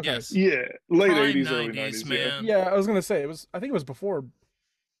 Oh, Yeah. Okay. yes. Yeah, late Prime 80s, early 90s, 90s. man. Yeah, I was gonna say I think it was before.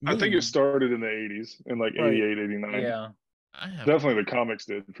 I think it started in the 80s, in like Right. 88, 89. Yeah. I have. Definitely the comics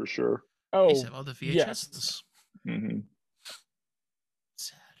did for sure. I used Oh, to have all the yes. VHS. Hmm.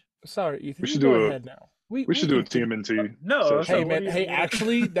 Sad. Sorry, Ethan. We you should go do ahead now. We should do a can- TMNT. No, session. Hey So what man, do you- hey,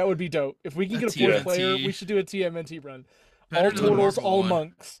 actually, that would be dope. If we can get a TMNT. fourth player, we should do a TMNT run. Better All than the turtles, Marvel all one.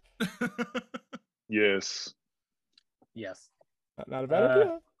 monks. Yes. Yes. Not a bad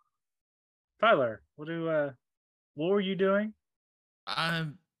idea. Tyler, what were you doing? Yeah,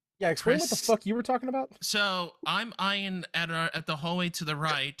 explain what the press- fuck you were talking about. So I'm eyeing at the hallway to the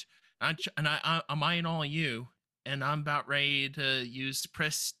right, I'm eyeing all of you, and I'm about ready to use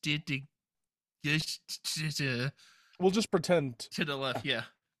prestidigitation We'll just pretend. to the left. Yeah,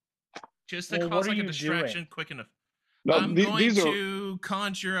 just to Well, cause what are like a you distraction doing? quick enough. No, I'm going these are to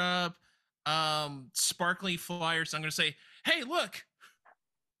conjure up sparkly flyers. I'm going to say, "Hey, look!"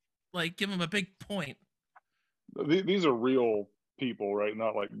 Like, give them a big point. these are real people, right?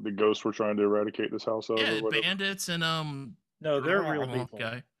 Not like the ghosts we're trying to eradicate this house of. Yeah, or whatever. bandits and No, they're real people.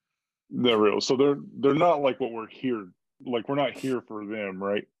 guy. They're real. So they're not like what we're here. Like we're not here for them,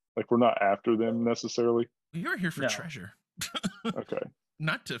 right? Like we're not after them necessarily. You're here for No. treasure, Okay.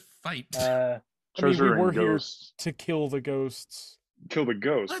 not to fight. I mean, Treasure we were and here ghosts. to kill the ghosts. Kill the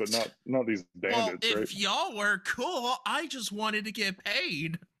ghosts, but What? not these Well, bandits, if right? y'all were cool, I just wanted to get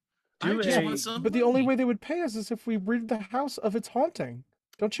paid. Do I just a- want some But the only money. way they would pay us is if we rid the house of its haunting.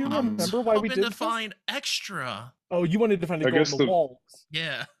 Don't you I'm remember why we hoping did to this? find extra. Oh, you wanted to find a I gold guess in the the- walls.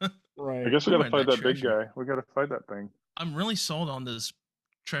 Yeah, Right. I guess we I gotta wanted fight that that big treasure. guy. We gotta fight that thing. I'm really sold on this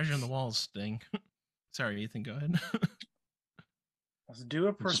treasure in the walls thing. Sorry, Ethan. Go ahead. Let's do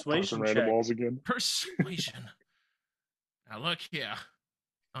a Just persuasion tossing random check. balls again. Persuasion. Now look here.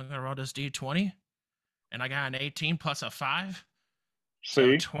 I'm gonna roll this d20, and I got an 18 plus a 5.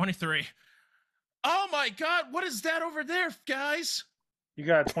 So See? 23. Oh my God! What is that over there, guys? You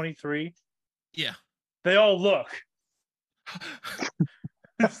got 23. Yeah. They all look.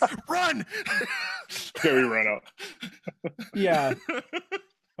 Run! Yeah, we ran out. Yeah.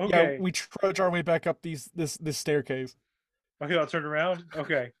 Okay. Yeah, we trudge our way back up this staircase. Okay, I'll turn around.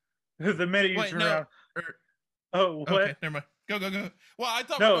 Okay. The minute you Wait, turn no. around. Er, Oh, what? Okay, never mind. Go. Well, I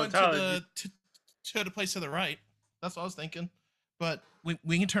thought No, we were going Tyler, to the place to the right. That's what I was thinking. But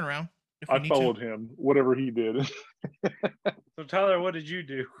we can turn around. if we I need followed to. him, whatever he did. So Tyler, what did you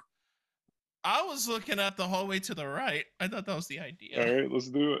do? I was looking at the hallway to the right. I thought that was the All idea. right, let's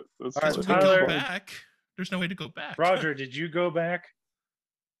do it. Let's All right, Because do we it. go Tyler- back. There's no way to go back. Roger, did you go back?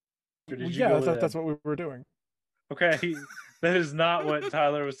 Or did you Yeah, go I with thought him? that's what we were doing. Okay, that is not what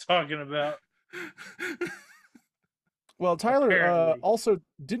Tyler was talking about. Well, Tyler Apparently. also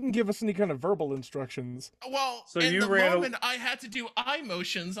didn't give us any kind of verbal instructions. Well, So in you the ran a- moment I had to do eye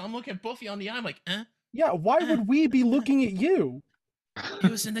motions, I'm looking at both of you on the eye. I'm like, Yeah, why would we be looking at you?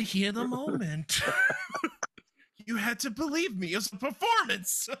 it was in the heat of the moment. You had to believe me. It was a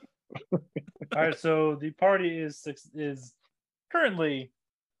performance. All right, so the party is currently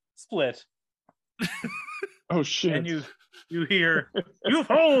split, Oh shit! and you hear, "You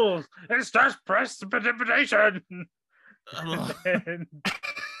fools! It's just precipitation!" And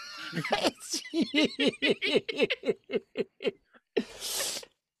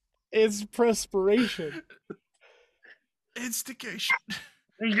It's perspiration. Instigation.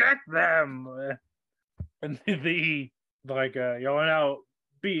 get them, and y'all are now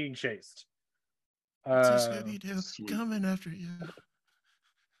being chased. What's a Scooby-Doo sweet. coming after you?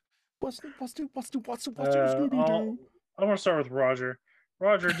 What's Scooby Doo? I want to start with Roger.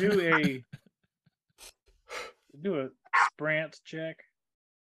 Roger, do a sprint check.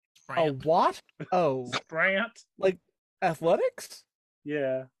 A what? Oh, Sprint? like athletics?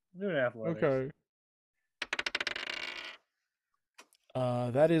 Yeah, do an athletics. Okay.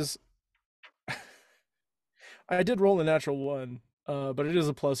 That is. I did roll a natural 1, but it is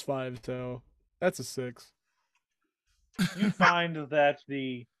a +5, so that's a 6. You find that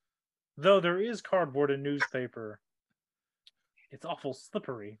though there is cardboard and newspaper, it's awful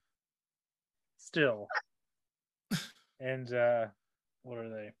slippery. Still. And what are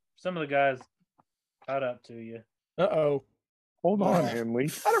they? Some of the guys caught up to you. Uh-oh. Hold on, Henley.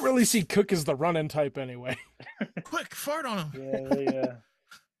 I don't really see Cook as the running type anyway. Quick, fart on him. Yeah,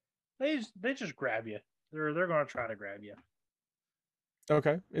 they just grab you. They're gonna try to grab you.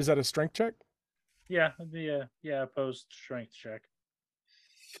 Okay. Is that a strength check? Yeah, it'd be a post strength check.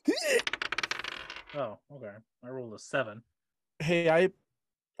 Oh, okay. I rolled a 7. Hey,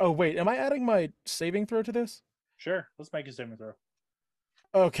 Oh, wait. Am I adding my saving throw to this? Sure, let's make a saving throw.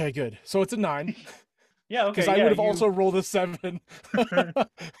 Okay, good. So it's a 9. Yeah, okay. Because I would have also rolled a 7.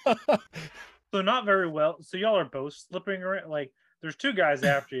 So not very well. So y'all are both slipping around. Like there's two guys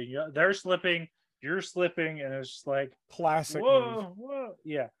after you. They're slipping, you're slipping, and it's just like Classic whoa, move. whoa,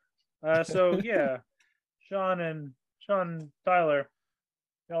 yeah. So yeah, Sean and Tyler,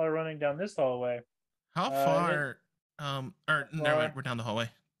 y'all are running down this hallway. How far? Or never mind. We're down the hallway.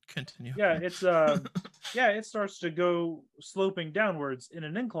 Continue. Yeah, it's it starts to go sloping downwards in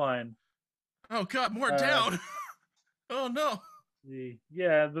an incline. Oh god, more down. Oh no.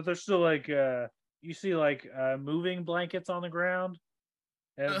 Yeah, but there's still like you see like moving blankets on the ground,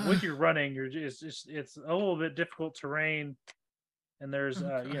 and with your running, it's a little bit difficult terrain, and there's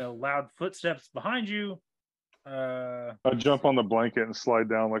loud footsteps behind you. I jump on the blanket and slide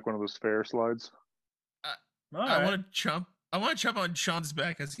down like one of those fair slides. I want to jump. I want to jump on Sean's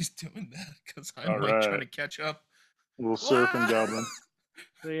back as he's doing that because I'm All like right. trying to catch up. A little surfing goblin.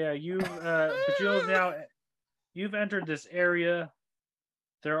 So yeah, you've entered this area.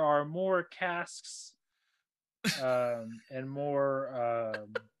 There are more casks and more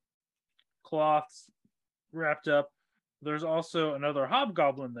cloths wrapped up. There's also another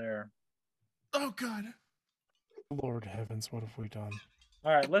hobgoblin there. Oh god. Lord heavens, what have we done?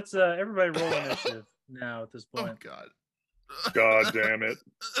 All right, let's everybody roll initiative now at this Oh point. god. God damn it.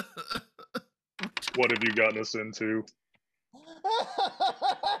 What have you gotten us into?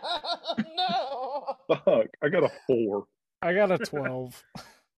 No. Fuck, I got a 4. I got a 12.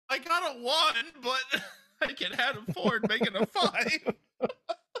 I got a 1, but I can add a 4 and make it a 5.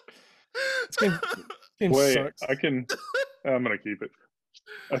 Game Wait, sucks. I'm gonna keep it.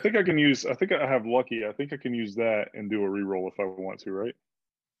 I think I have lucky. I think I can use that and do a reroll if I want to, right?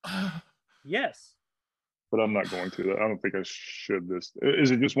 Yes. But I'm not going to. I don't think I should this.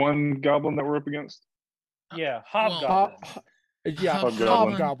 Is it just one goblin that we're up against? Yeah, hobgoblin. Yeah, Hobgoblin.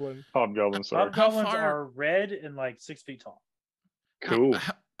 hobgoblin. Hobgoblin, sorry. Hobgoblins How far- are red and like 6 feet tall. Cool.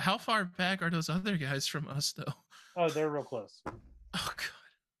 How far back are those other guys from us, though? Oh, they're real close. Oh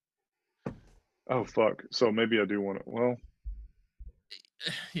god. Oh fuck. So maybe I do want it. Well,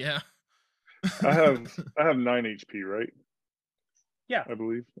 Yeah. I have 9 HP, right? Yeah. I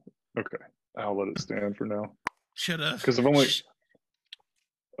believe. Okay. I'll let it stand for now. Should have. Because I've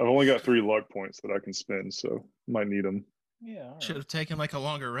only got 3 luck points that I can spend, so might need them. Yeah. all Should right. have taken like a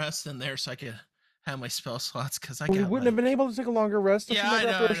longer rest in there so I could have my spell slots because I We got. wouldn't have been able to take a longer rest if Yeah, we I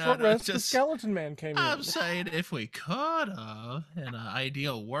never know, after a I know, short I know, rest, the just- skeleton man came I'm in. saying if we could have in an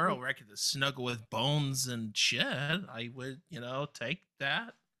ideal world where I could just snuggle with bones and shit, I would, take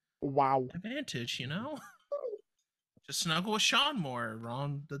that Wow. advantage, Just snuggle with Sean more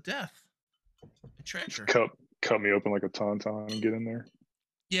around the death and treasure. Cut me open like a tauntaun and get in there.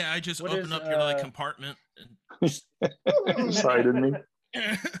 Yeah, I just What open is, up your like compartment and Sided me.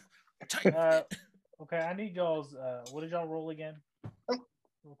 tighten it. Okay, I need y'all's. What did y'all roll again?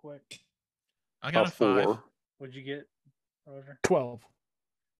 Real quick. I got a 5. 4. What'd you get, Roger? 12.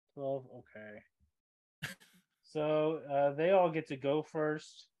 12. Okay. So they all get to go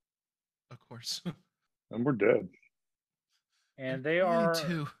first, Of course. And we're dead. and they Mine are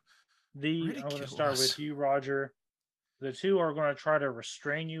too. the. I'm going to Ridiculous. start with you, Roger. The two are going to try to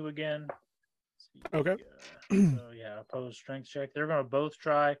restrain you again. Okay. So yeah, opposed strength check. They're going to both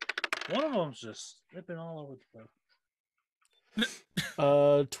try. One of them's just slipping all over the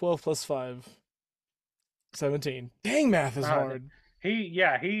place. 12 plus 5. 17. Dang, math is hard.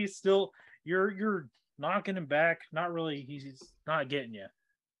 He's still. You're knocking him back. Not really. He's not getting you.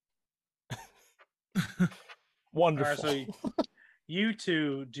 Wonderful. All right, so you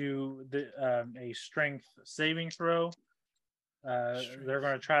two do a strength saving throw. They're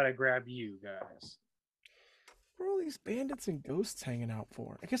going to try to grab you guys. What are all these bandits and ghosts hanging out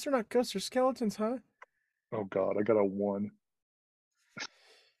for? I guess they're not ghosts, they're skeletons, huh? Oh god, I got a 1.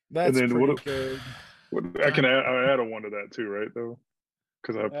 That's then pretty what- good. I can add a 1 to that too, right? Though,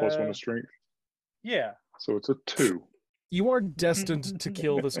 because I have +1 to strength, Yeah. so it's a 2. You are destined to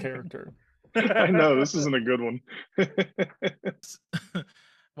kill this character. I know this isn't a good one.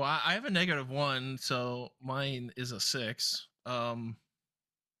 Well, I have a -1, so mine is a 6. Okay.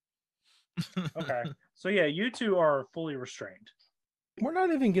 So yeah, you two are fully restrained. We're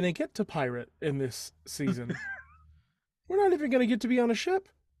not even going to get to pirate in this season. We're not even going to get to be on a ship.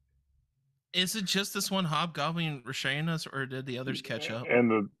 Is it just this one hobgoblin restraining us, or did the others catch up? And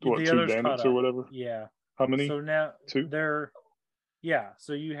the The 2 others bandits caught or up. whatever. Yeah. How many? So now 2?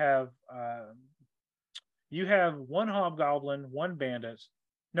 So you have 1 hobgoblin, 1 bandit.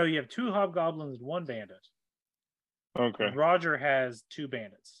 No, you have 2 hobgoblins, 1 bandit. Okay. And Roger has 2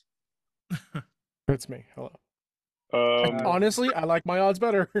 bandits. That's me. Hello. Um, Honestly, I like my odds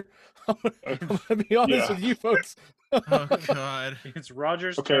better. I'm going to be honest Yeah. with you folks. Oh god. It's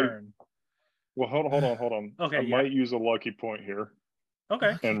Roger's Okay. turn. well, hold on. Okay, I yeah. might use a lucky point here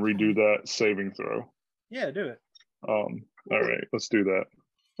Okay. and redo that saving throw. Yeah, do it. All right, let's do that.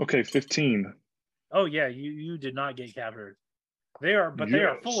 Okay, 15. Oh yeah, you did not get captured. They are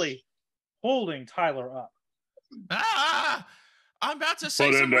Yes. fully holding Tyler up. Ah! I'm about to say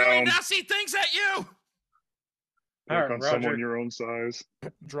Put some him really down. nasty things at you. Pick All right, on someone Roger. your own size.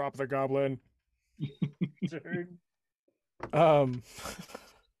 Drop the goblin. Turn.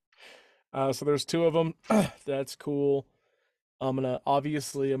 So there's 2 of them. That's cool. I'm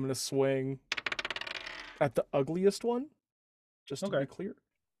gonna swing at the ugliest one, just to Okay. be clear.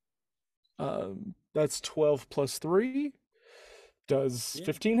 That's 12 plus 3. Does Yeah.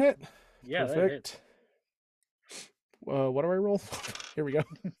 15 hit? Yeah, that hits. Perfect. What do I roll? Here we go.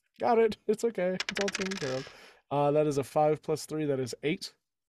 Got it. It's okay. It's all taken care of. That is a 5 plus 3. That is 8.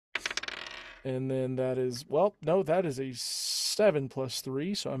 And then that is, that is a 7 plus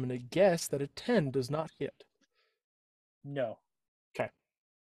 3. So I'm going to guess that a 10 does not hit. No. 'Kay.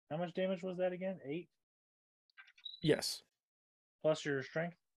 How much damage was that again? 8 Yes. plus your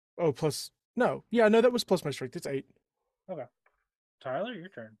strength. Oh, plus, no. Yeah, no, that was plus my strength. It's 8. Tyler, your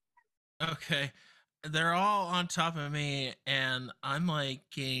turn. Okay. They're all on top of me, and I'm like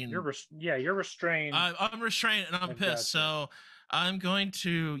getting. You're restrained. I'm restrained, and I'm I've pissed. gotcha. So I'm going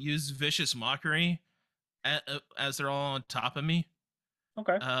to use vicious mockery as they're all on top of me.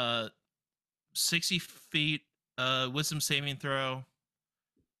 Okay. 60 feet. Wisdom saving throw,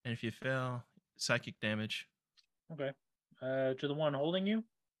 and if you fail, psychic damage. Okay. To the one holding you.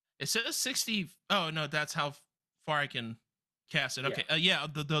 It says 60. Oh no, that's how far I can cast it. Okay.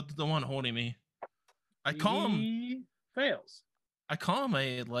 The one holding me. I call him. He fails. I call him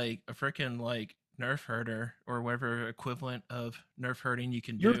a freaking nerf herder or whatever equivalent of nerf herding you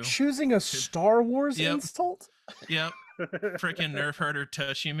can You're do. choosing a Star Wars Yep. insult? Yep. Freaking nerf herder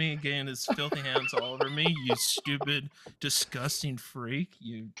touching me, getting his filthy hands all over me. You stupid, disgusting freak.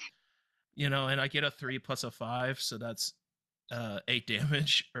 And I get a 3 plus a 5, so that's 8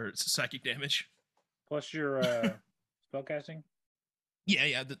 damage or psychic damage. Plus your spellcasting.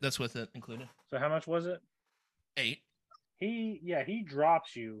 Yeah, that's with it included. So how much was it? 8. He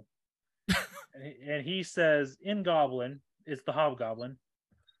drops you, and he says in Goblin, it's the Hobgoblin.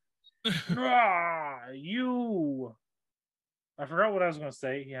 You. I forgot what I was going to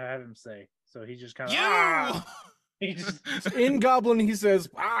say. Yeah, I have him say. So he just kind of You. He just In Goblin, he says,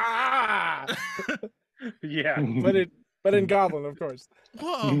 "Ah!" yeah. But in Goblin, of course.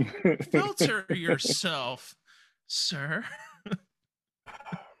 Whoa! Filter yourself, sir.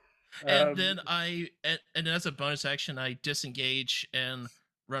 And then and as a bonus action, I disengage and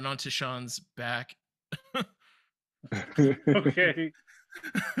run onto Sean's back. Okay.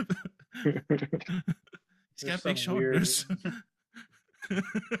 He's got There's big some weird- shoulders.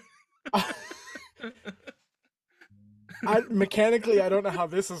 Mechanically, I don't know how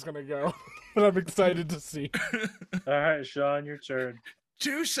this is gonna go, but I'm excited to see. All right, Sean, your turn.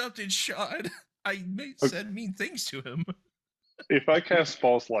 Do something, Sean. Said mean things to him. If I cast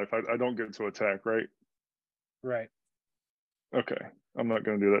False Life, I don't get to attack, right? Right. Okay. I'm not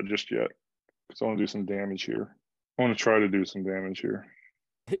going to do that just yet because I want to do some damage here. I want to try to do some damage here.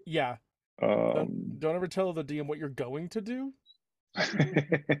 Yeah. Don't ever tell the DM what you're going to do.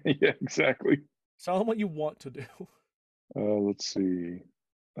 Yeah, exactly. Tell him what you want to do. Let's see.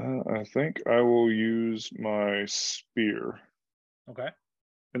 I think I will use my spear. Okay.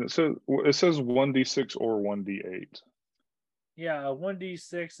 And it says 1d6 or 1d8. Yeah, a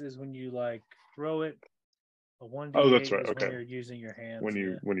 1d6 is when you like throw it. A 1d8 Oh, that's right. is Okay. when you're using your hands. When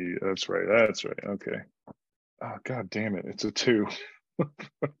you that's right. Okay. Oh, god damn it. It's a 2.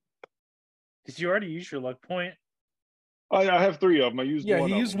 Did you already use your luck point? I have 3 of them. I used one.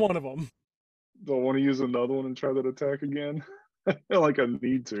 He of used them. one of them. Do I want to use another one and try that attack again? I feel like I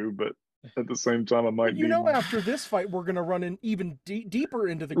need to, but at the same time, I might You be. know, after this fight, we're gonna run in even deeper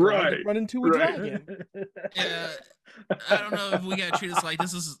into the ground and Right, run into a right. dragon. Yeah, I don't know if we gotta treat this like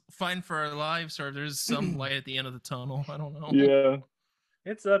this is fine for our lives or if there's some light at the end of the tunnel. I don't know. Yeah,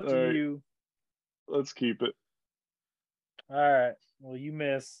 It's up to All right. you. let's keep it. All right. Well, you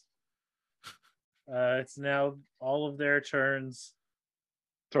miss. It's now all of their turns.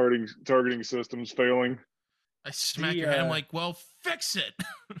 Targeting systems failing. I smack your head. I'm like, well, fix it.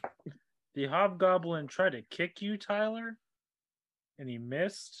 The hobgoblin tried to kick you, Tyler, and he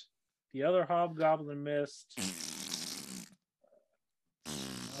missed. The other hobgoblin missed.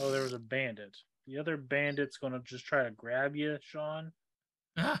 Oh, there was a bandit. The other bandit's going to just try to grab you, Sean.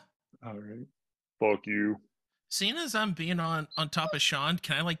 Ah, All right. Fuck you. seeing as I'm being on top of Sean,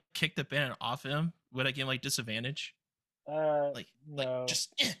 can I like kick the bandit off him? Would I get like disadvantage? Like No.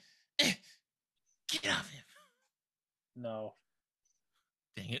 Just get off him. No.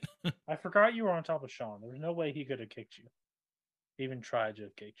 Dang it. I forgot you were on top of Sean. There was no way he could have kicked you. He even tried to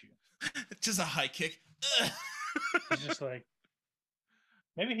kick you. Just a high kick. He's just like,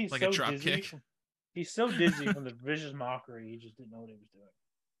 maybe he's Like so a drop dizzy. kick. He's so dizzy from the vicious mockery, he just didn't know what he was doing.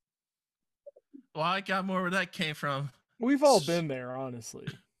 Well, I got more where that came from. We've all been there, honestly.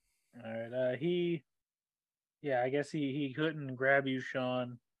 All right. I guess he couldn't grab you,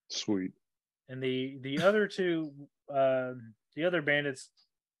 Sean. Sweet. And the other two, the other bandits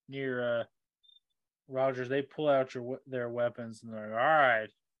near Rogers, they pull out their weapons and they're like, all right,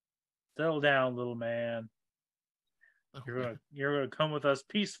 settle down, little man. You're gonna come with us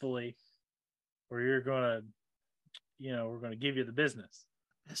peacefully, or you're gonna, we're gonna give you the business.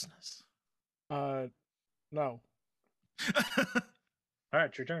 Business. No. All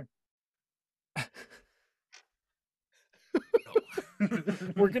right, your turn.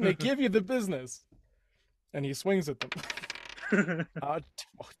 We're gonna give you the business. And he swings at them.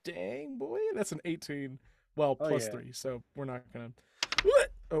 Dang, boy. That's an 18. Well, plus 3, so we're not gonna.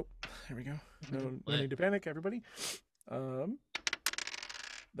 Oh, there we go. No need to panic, everybody. That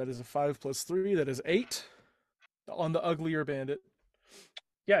is a 5 plus 3. That is 8 on the uglier bandit.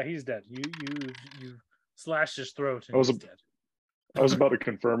 Yeah, he's dead. You slashed his throat and he's dead. I was about to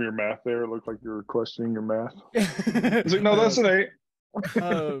confirm your math there. It looked like you were questioning your math. I was like, no, that's an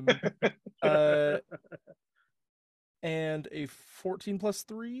 8. And a 14 plus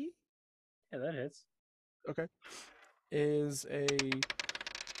 3. Yeah, that hits. Okay. Is a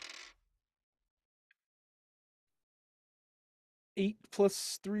 8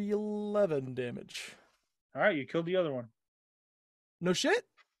 plus 3, 11 damage. All right, you killed the other one. No shit?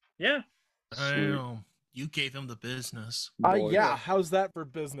 Yeah. I know. You gave him the business. Yeah. How's that for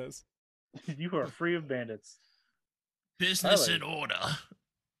business? You are free of bandits. Business in order.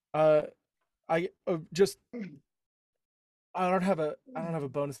 I don't have a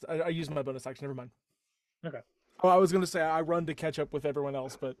bonus. I used my bonus action. Never mind. Okay. Oh, I was gonna say I run to catch up with everyone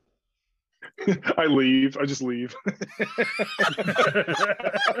else, but I leave. I just leave.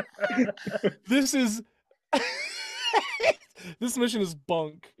 This mission is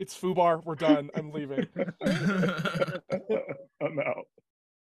bunk. It's FUBAR. We're done. I'm leaving. I'm out.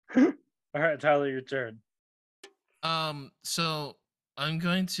 All right, Tyler, your turn. So I'm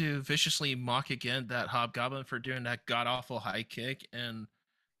going to viciously mock again that hobgoblin for doing that god awful high kick, and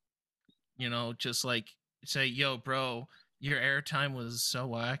just like say, "Yo, bro, your airtime was so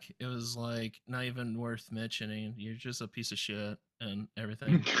whack. It was like not even worth mentioning. You're just a piece of shit and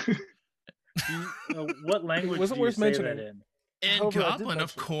everything." What language wasn't do you worth say mentioning. that in? And However, I did goblin, of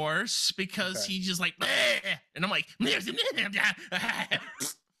mention it. course, because Okay. he's just like, "Bleh," and I'm like,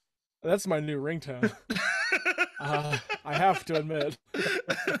 That's my new ringtone. I have to admit.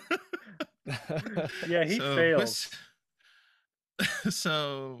 Yeah, he fails.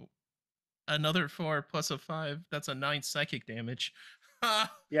 So another 4 plus a 5. That's a 9 psychic damage.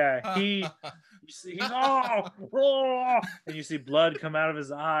 Yeah, you see, he's oh, and you see blood come out of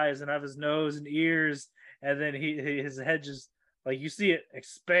his eyes and out of his nose and ears, and then his head just like you see it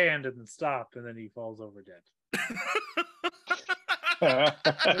expand and then stop, and then he falls over dead.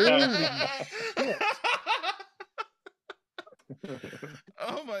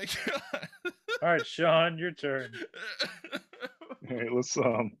 Oh my god! All right, Sean, your turn. Hey, let's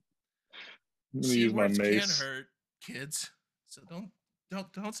I'm gonna See, use my words can mace. hurt, kids. So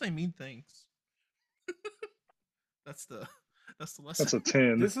don't say mean things. That's the lesson. That's a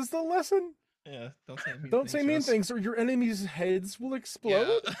 10. This is the lesson. Yeah, don't say mean Don't things. say mean Russ. things, or your enemies' heads will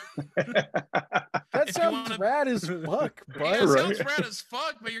explode. Yeah. That If you sounds wanna- rad as fuck, Yeah, but it Right. sounds rad as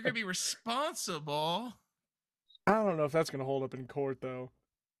fuck, but you're gonna be responsible. I don't know if that's gonna hold up in court, though.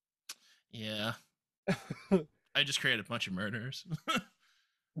 Yeah. I just created a bunch of murders.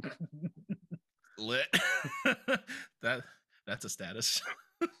 Lit. That's a status.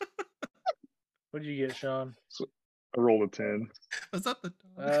 What did you get, Sean? I rolled a 10. Was that the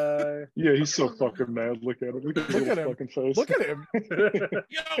Yeah, he's so fucking mad. Look at him. Look at his Look at little him. fucking face. Look at him.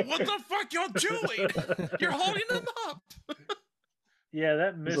 Yo, what the fuck y'all doing? You're holding him up. Yeah,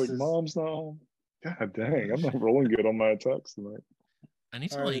 that He's misses. like, Mom's not home. God dang, I'm not rolling good on my attacks tonight. I need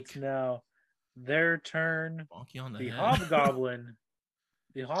to All right, it's now their turn. bonk you on the The head. hobgoblin.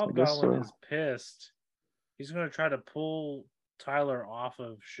 The hobgoblin so. is pissed. He's going to try to pull Tyler off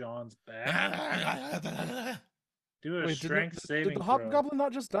of Sean's back. Do a Wait, strength saving did the throw. hobgoblin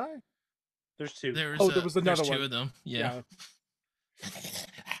not just die? There's two. There was another there's one. 2 of them. Yeah.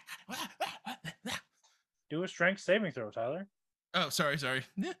 Do a strength saving throw, Tyler. Oh, sorry.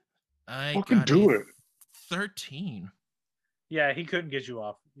 Yeah. I Fucking got do a it. 13. Yeah, he couldn't get you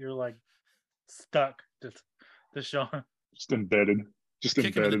off. You're like stuck to Sean. Just embedded. Just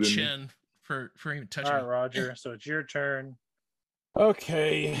Kick him in embedded the in me. chin for even touching All right, me. Roger. So it's your turn.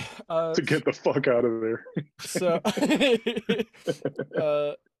 Okay. To get the fuck out of there. So,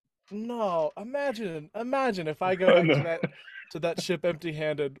 no. Imagine if I go I back know. to that ship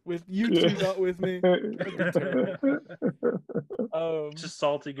empty-handed with you Yeah. two not with me. Just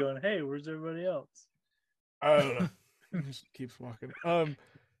Salty going, hey, where's everybody else? I don't know. He just keeps walking.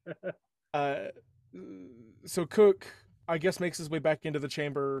 So Cook, I guess, makes his way back into the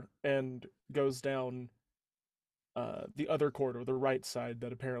chamber and goes down the other corridor, the right side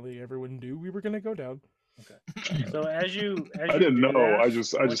that apparently everyone knew we were gonna go down. Okay. So as you I didn't do know. that, I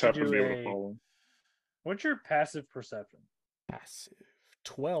just want happened to do be able to follow him. What's your passive perception? Passive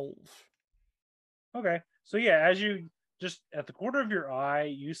 12. Okay. So yeah, as you just at the corner of your eye,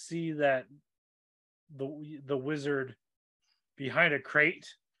 you see that the wizard behind a crate,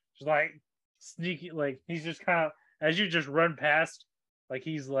 just like sneaky, like he's just kind of as you just run past, like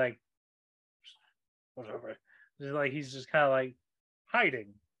he's like whatever, just like he's just kind of like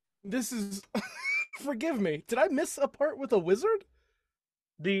hiding. This is forgive me. Did I miss a part with a wizard?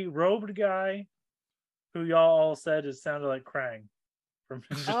 The robed guy, who y'all all said it sounded like Krang from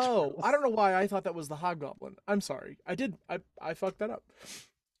Ninja Oh, Turtles. I don't know why I thought that was the hobgoblin. I'm sorry. I fucked that up.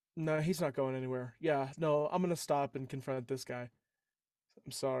 No, he's not going anywhere. Yeah, no, I'm gonna stop and confront this guy.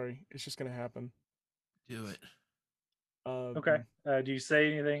 I'm sorry. It's just gonna happen. Do it. Okay. Do you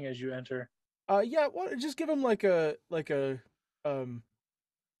say anything as you enter? Yeah, just give him like a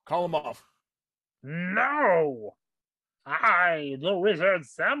call him off. No! I, the wizard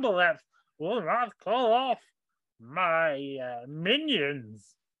Sambalat, will not call off my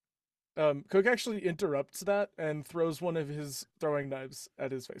minions. Cook actually interrupts that and throws one of his throwing knives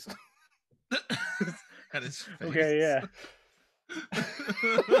at his face. At his face. Okay, yeah.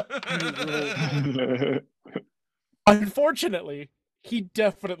 Unfortunately, he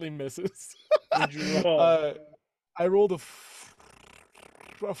definitely misses. What'd you roll? I rolled a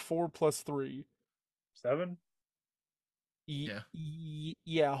 4 plus 3. 7?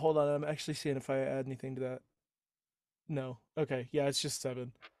 Yeah, hold on. I'm actually seeing if I add anything to that. No. Okay, yeah, it's just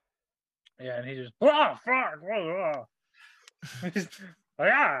 7. Yeah, and he just fuck. Oh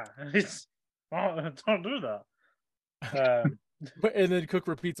yeah, don't do that. And then Cook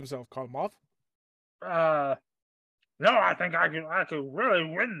repeats himself. Call him off. No, I think I could really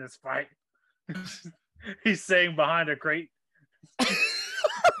win this fight. He's saying behind a crate.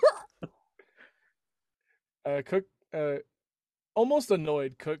 Cook, almost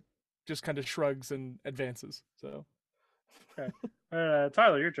annoyed, Cook just kind of shrugs and advances. So, Okay.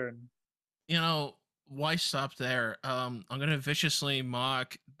 Tyler, your turn. You know, why stop there? I'm gonna viciously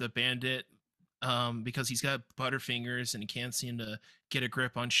mock the bandit because he's got butterfingers and he can't seem to get a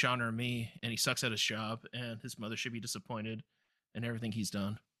grip on Sean or me, and he sucks at his job, and his mother should be disappointed in everything he's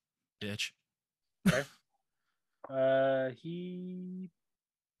done. Bitch. Okay. He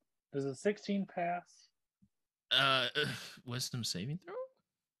does a 16 pass. Wisdom saving throw?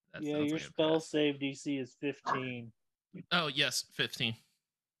 That Yeah, sounds your like a spell pass. save DC is 15. Oh yes, 15.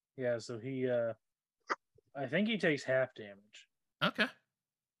 Yeah, so he I think he takes half damage. Okay.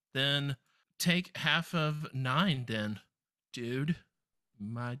 Then take half of 9 then, dude.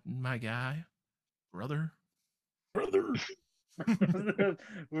 My guy. Brother.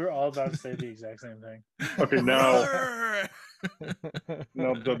 We're all about to say the exact same thing. Okay, now Brother!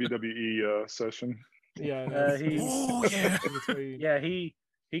 now WWE session. Yeah. Oh yeah. Yeah, he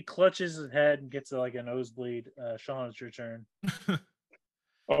clutches his head and gets like a nosebleed. Sean, it's your turn.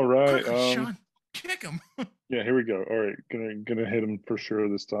 All right. Quick, Sean, kick him. Yeah, here we go. All right, gonna hit him for sure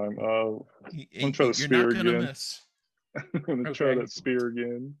this time. I'm You're try the spear not gonna again. miss. I'm gonna try Okay. that spear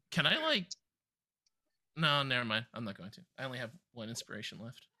again. Can I like? No, never mind. I'm not going to. I only have 1 inspiration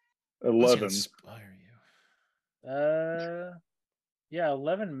left. What's gonna 11. inspire you? Yeah,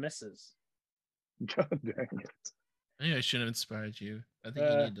 11 misses. God dang it. Maybe I shouldn't have inspired you. I think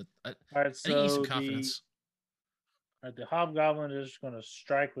you need to. I All right, think you need so some confidence. the hobgoblin is going to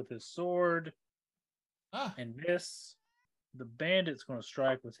strike with his sword Ah, and miss. The bandit's going to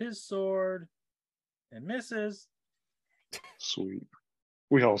strike with his sword and misses. Sweet.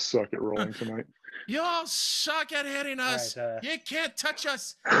 We all suck at rolling tonight. you all suck at hitting us. All right, You can't touch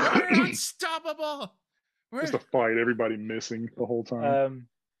us. We're unstoppable. Just a fight, everybody missing the whole time.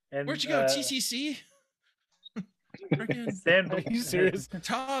 And Where'd you go, TCC? Freaking Stand, Are you serious?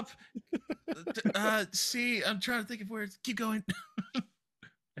 top. C. I'm trying to think of words. Keep going.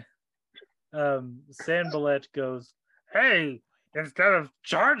 Sanballat goes, "Hey, instead of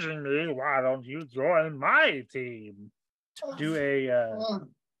charging me, why don't you join my team? Do a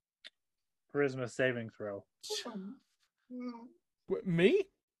charisma saving throw." Me?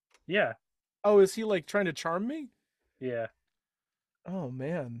 Yeah, Oh, is he like trying to charm me? yeah. Oh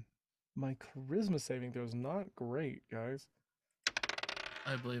man, my charisma saving throw is not great, guys.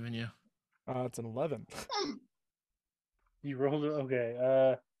 I believe in you. It's an 11. You rolled it.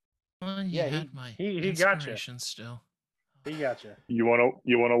 Okay. Well, you Yeah, had my he got inspiration still. He got you. You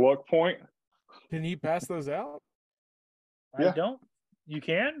want a luck point? Can he pass those out? I Yeah. don't. You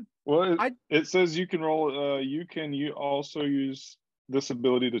can. Well, I- it says you can roll. You also use this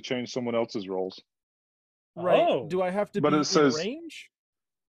ability to change someone else's rolls. Right. Oh. Do I have to But be it says- in range?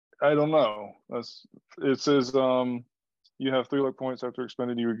 I don't know. It says you have 3 luck points after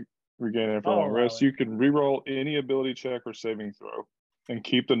expended. You regain after a I'll long allow rest. it. You can re-roll any ability check or saving throw, and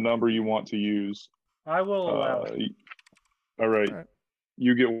keep the number you want to use. I will allow it. All right. All right.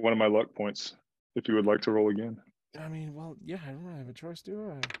 You get 1 of my luck points if you would like to roll again. I mean, well, yeah, I don't really have a choice,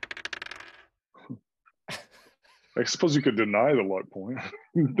 do I? I suppose you could deny the luck point.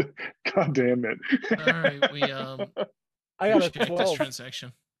 God damn it. All right, we I got a check this 12.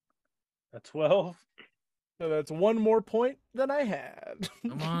 transaction. A 12. So that's 1 more point than I had.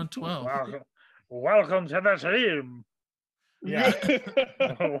 I'm on 12. Welcome to the team. Yeah.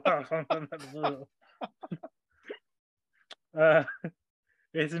 Welcome to the team.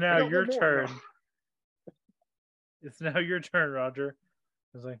 It's now I got your one more turn. now. It's now your turn, Roger.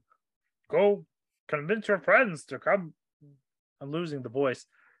 It's like, go convince your friends to come. I'm losing the voice.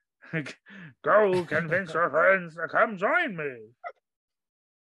 Go convince your friends to come join me.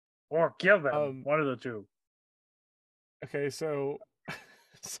 Or kill them. One of the two. Okay, so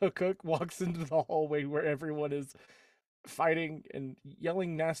Cook walks into the hallway where everyone is fighting and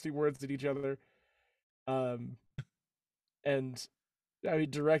yelling nasty words at each other. And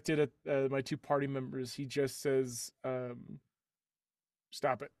directed at my 2 party members, he just says,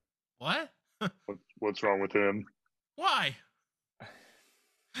 "Stop it." What? What's wrong with him? Why?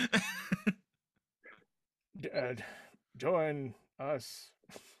 Join us.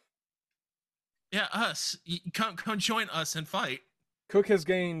 Yeah, us. Come join us and fight. Cook has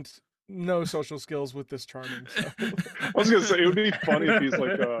gained no social skills with this charming. So. I was gonna say it would be funny if he's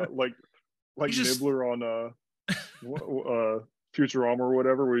like He's just- Nibbler on Futurama or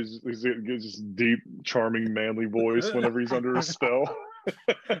whatever, where he's gets this deep, charming, manly voice whenever he's under a spell.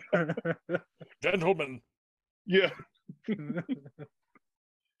 Gentlemen, Yeah.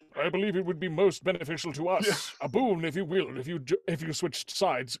 I believe it would be most beneficial to us, a boon, if you will, if you switched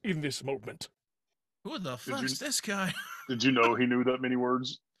sides in this moment. Who the fuck's this guy? Did you know he knew that many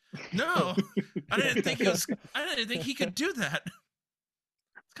words? No, I didn't think he could do that.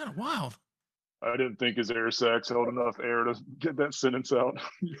 It's kind of wild. I didn't think his air sacs held enough air to get that sentence out.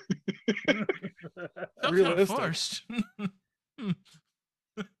 Felt kind of forced.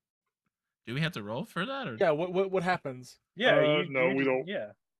 Do we have to roll for that? Or? Yeah. What happens? Yeah. No, we don't.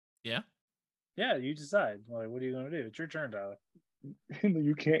 Yeah. Yeah. Yeah. You decide. Like, what are you gonna do? It's your turn, Tyler.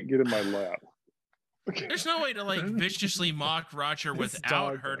 You can't get in my lap. There's no way to like viciously mock Roger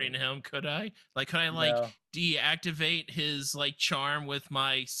without hurting him, could I? Like, could I like deactivate his like charm with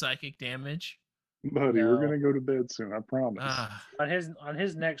my psychic damage? Buddy, we're gonna go to bed soon. I promise. On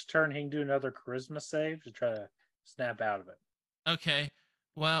his next turn, he can do another charisma save to try to snap out of it. Okay.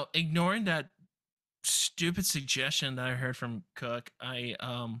 Well, ignoring that stupid suggestion that I heard from Cook, I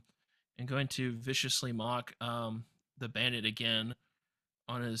am going to viciously mock the bandit again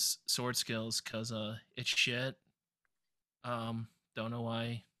on his sword skills because it's shit. Don't know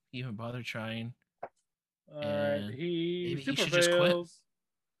why he even bothered trying. Alright, he maybe he super should just quit. fails.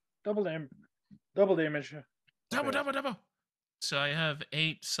 Double damage. Double. So I have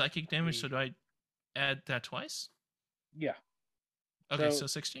 8 psychic damage. So do I add that twice? Yeah. Okay, so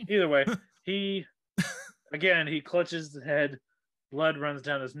 16. Either way, he clutches the head, blood runs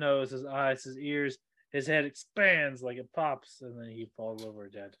down his nose, his eyes, his ears, his head expands like it pops, and then he falls over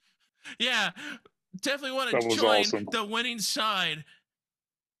dead. Yeah, definitely want to join the winning side.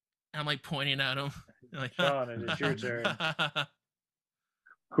 I'm like pointing at him. Like, Sean, it is your turn.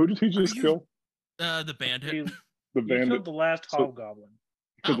 Who did he just kill? The bandit. The bandit killed the last hobgoblin.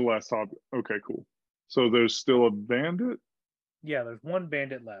 Killed the last hobgoblin. Okay, cool. So there's still a bandit? Yeah, there's one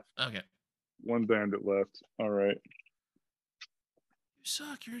bandit left. Okay. One bandit left. All right. You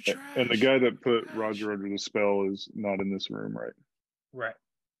suck. You're trash. And the guy that put Roger under the spell is not in this room, right? Right.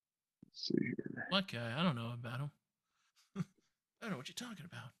 Let's see here. What guy? I don't know about him. I don't know what you're talking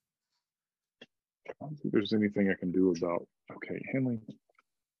about. I don't think there's anything I can do about. Okay, Henley.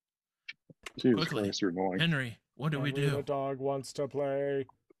 Jesus Quickly, Christ, you're annoying. Henry, what do we do? The dog wants to play.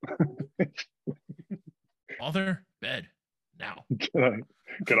 Father, bed now. Can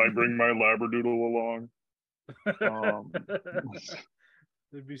I bring my Labradoodle along?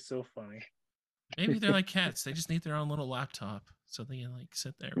 It'd be so funny. Maybe they're like cats. They just need their own little laptop so they can like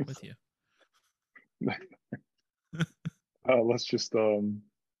sit there with you. Let's just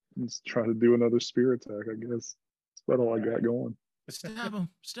let's try to do another spear attack, I guess. That's about all I got going. Stab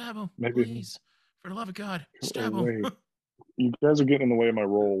him, Maybe. please. For the love of God, stab him. You guys are getting in the way of my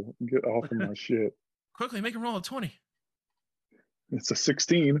roll. Get off of my shit. Quickly, make him roll a 20. It's a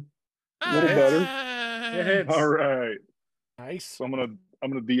 16. A little better. It hits. All right. Nice. So I'm gonna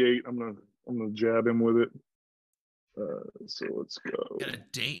D8. I'm gonna jab him with it. So let's go. Got a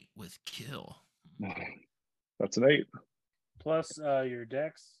date with kill. That's an 8. Plus your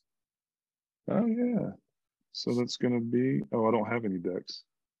dex. Oh yeah. So that's gonna be. Oh, I don't have any decks.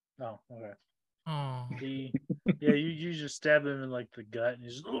 Oh, okay. Oh. You just stab him in like the gut, and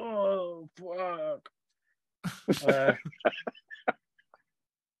he's just, oh fuck.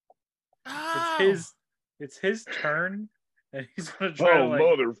 It's his turn, and he's gonna try to like.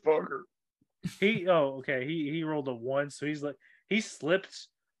 Motherfucker! He rolled a 1, so he's like he slipped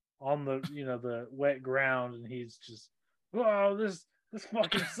on the the wet ground, and he's just, oh, this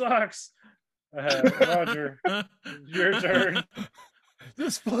fucking sucks. Roger, your turn.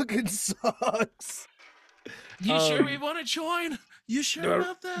 This fucking sucks. You sure we want to join? You sure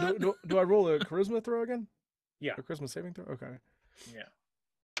about that? Do I roll a charisma throw again? Yeah. A charisma saving throw? Okay. Yeah.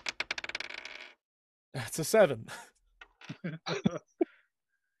 That's a 7.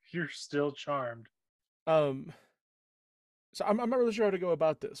 You're still charmed. So I'm not really sure how to go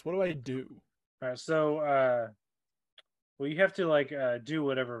about this. What do I do? All right, so well, you have to like do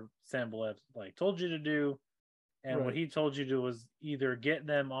whatever Sambolev like told you to do, and what he told you to do was either get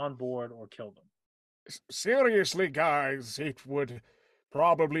them on board or kill them. Seriously, guys, it would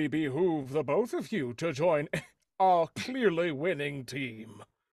probably behoove the both of you to join our clearly winning team.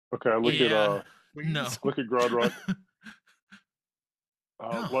 Okay, I look at no. Look at Grodrock.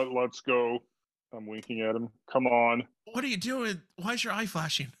 No. Let's go. I'm winking at him. Come on. What are you doing? Why is your eye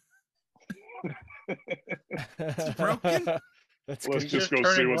flashing? It's broken? Let's just go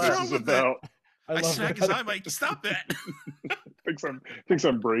see what this is about. I smack his eye, Mike. Stop that. Thinks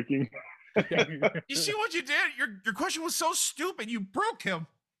I'm breaking. You see what you did? Your question was so stupid. You broke him.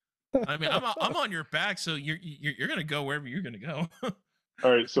 I mean, I'm on your back, so you're gonna go wherever you're gonna go.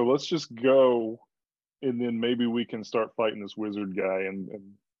 All right, so let's just go, and then maybe we can start fighting this wizard guy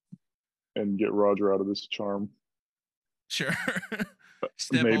and get Roger out of this charm. Sure.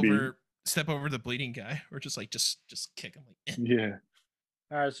 Maybe. Step over the bleeding guy, or just kick him. Like, Yeah.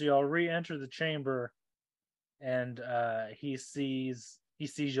 All right, so y'all re-enter the chamber, and he sees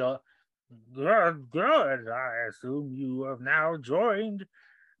y'all. Good. I assume you have now joined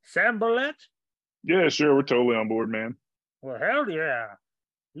Sambalet. Yeah, sure. We're totally on board, man. Well, hell yeah!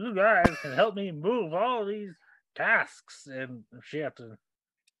 You guys can help me move all these tasks and shit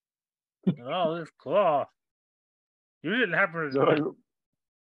and all this cloth. You didn't happen to.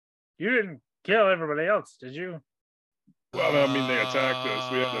 You didn't kill everybody else, did you? Well, I mean, they attacked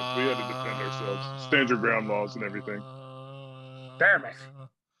us. We had to defend ourselves. Stand your ground laws and everything. Damn it!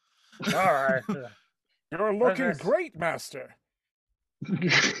 All right. You're looking great, Master.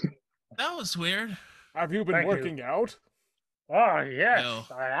 That was weird. Have you been working out? Oh, yes, No.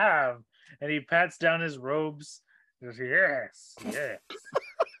 I have. And he pats down his robes. He goes, yes.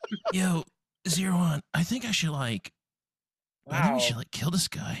 Yo, 01, I think I should I think Wow. we should kill this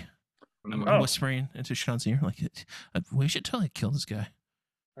guy. I'm Oh. whispering into Sean's ear, we should totally kill this guy.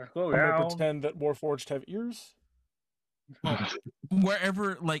 Let's go I'm gonna down. pretend that Warforged have ears.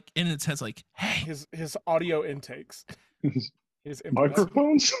 Wherever, in its head's hey. His audio intakes. His inputs.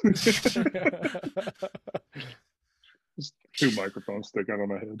 Microphones? Just 2 microphones sticking out on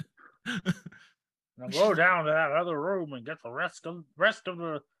my head. Now go down to that other room and get the rest of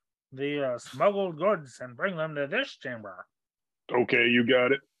the smuggled goods and bring them to this chamber. Okay, you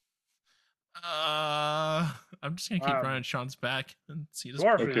got it. I'm just gonna keep running Sean's back and see this.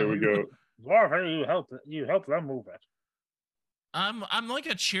 Dwarfy, Okay, we go. Dwarfy, you help them move it. I'm like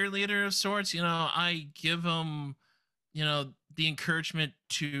a cheerleader of sorts. I give them, the encouragement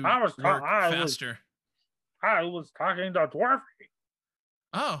to work faster. I was talking to Dwarfy.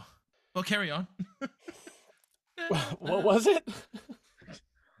 Oh, well, carry on. What was it?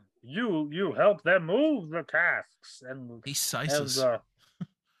 You help them move the tasks and he sizes.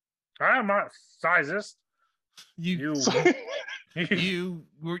 I'm not sizist. You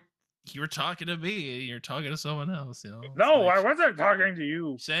were talking to me. You're talking to someone else. No, I wasn't talking to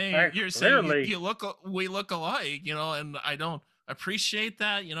you. You're clearly. saying we look alike. And I don't appreciate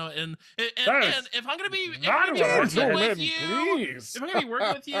that. And if I'm gonna be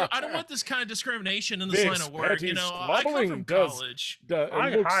working with you, I don't want this kind of discrimination in this line of work. I come from college.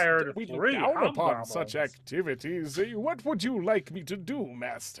 I hired we 3 look down upon hobgoblins. such activities. What would you like me to do,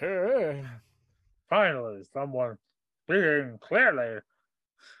 Master? Finally, someone speaking clearly.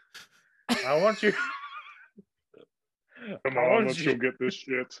 I want you. Come on, let's go get this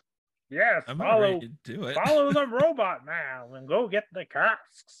shit. Yes, I'm not ready to do it. follow the robot now and go get the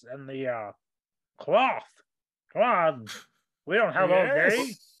casks and the cloth. Come on, we don't have all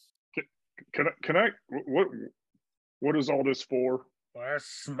day. Can I? What is all this for? We're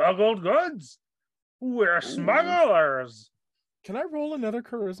smuggled goods. We're smugglers. Can I roll another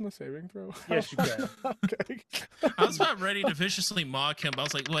charisma saving throw? Yes, you can. Okay. I was about ready to viciously mock him, but I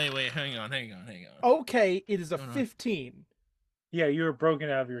was like, wait, hang on. Okay, it is a 15. Yeah, you were broken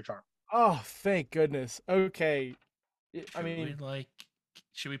out of your charm. Oh, thank goodness. Okay.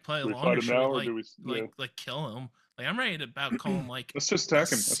 Should we play Do we along fight or him should now, we or do we? kill him? I'm ready to about call him Let's just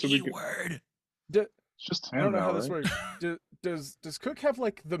attack him. That's what we can. word. It's just I don't know him how now, this right? works. Does Cook have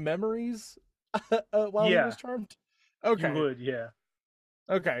the memories while he was charmed? Okay. You would, yeah.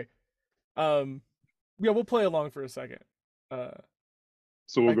 Okay. Yeah, we'll play along for a second.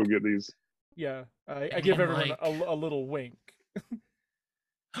 So we'll go get these. Yeah, I give everyone a little wink,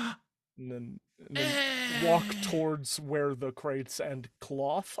 and then walk towards where the crates and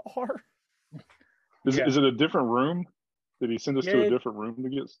cloth are. Is it a different room? Did he send us to a different room to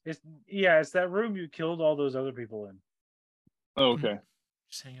get? It's that room you killed all those other people in. Oh, okay.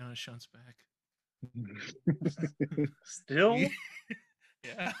 Just hang on to Sean's back. Still?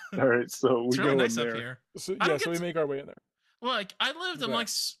 Yeah. All right, so we It's really go nice in up there. here. So we make our way in there. Look, I lived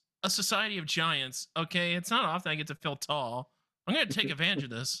amongst a society of giants. Okay, it's not often I get to feel tall. I'm gonna take advantage of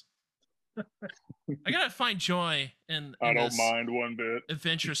this. I gotta find joy in I don't this mind one bit.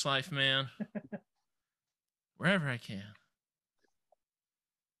 adventurous life, man. Wherever I can.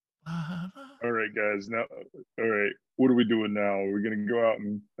 All right, guys. Now, all right. What are we doing now? Are we gonna go out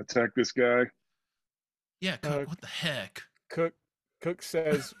and attack this guy? Yeah, Cook, what the heck? Cook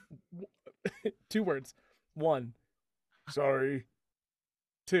says 2 words. 1, sorry.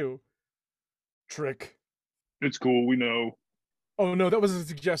 2, trick. It's cool. We know. Oh no, that was a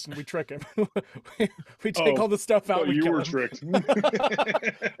suggestion. We trick him. we take Oh, all the stuff out. Oh, we you kill were him. tricked.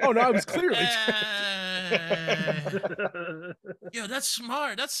 Oh no, I was clearly tricked. Yo, that's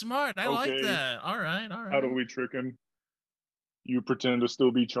smart. That's smart. I like Okay. that. All right. How do we trick him? You pretend to still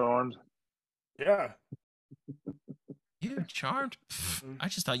be charmed. Yeah. You charmed? Mm-hmm. I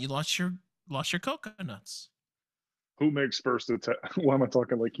just thought you lost your coconuts. Who makes first attack? Why am I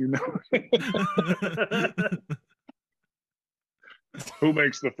talking like you know? Who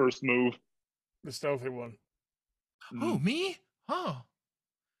makes the first move? The stealthy one. Oh, me? Oh,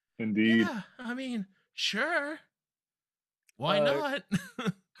 Indeed. yeah. I mean, sure. Why not?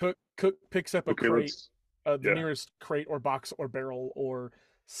 Cook picks up a Okay, crate, the yeah. nearest crate or box or barrel or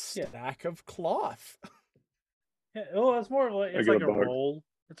stack of cloth. Yeah, well, it's more of like it's get like a a bug. roll.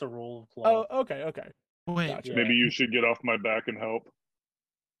 It's a roll of cloth. Oh, okay. Wait. Gotcha. Maybe you should get off my back and help.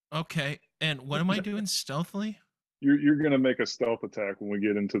 Okay. And what am I doing stealthily? You're gonna make a stealth attack when we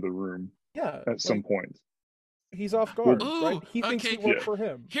get into the room Yeah. at some point. He's off guard, Ooh, right? He thinks okay. we work Yeah. for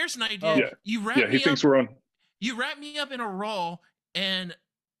him. Here's an idea. Oh. Yeah. You wrap Yeah, me he up. thinks we're on. You wrap me up in a roll, and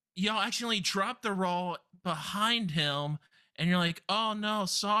y'all accidentally drop the roll behind him, and you're like, "Oh no,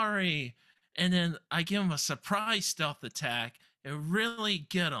 sorry!" And then I give him a surprise stealth attack and really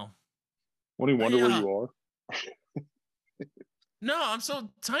get him. Won't he wonder where Yeah. you are? No, I'm so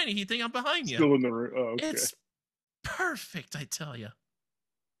tiny. He think I'm behind you. Still in the room. Oh, okay. It's perfect, I tell you.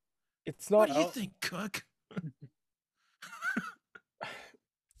 It's What not. do you think, Cook?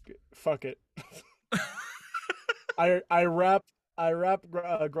 Fuck it. I wrap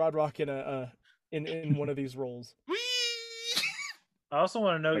Grodrock in one of these rolls. Whee! I also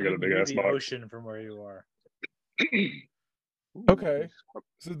want to know I you got a can big view ass the box. ocean from where you are. Okay.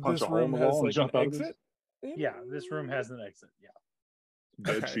 So Punch this a hole in room the has wall and like jump an out of this? exit. Yeah, this room has an exit. Yeah.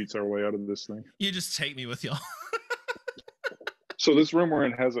 Bed Okay. sheets our way out of this thing. You just take me with y'all. So this room we're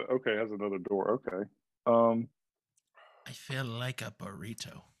in has another door. Okay. I feel like a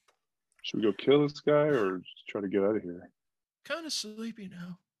burrito. Should we go kill this guy or just try to get out of here? Kind of sleepy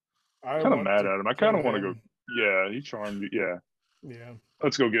now. I Kind of want mad to at him. I kill kind of want to go. him. Yeah, he charmed you. Yeah, Yeah.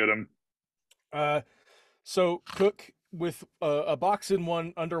 let's go get him. So Cook with a box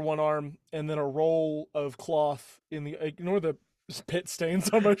under one arm and then a roll of cloth in the. Ignore the pit stains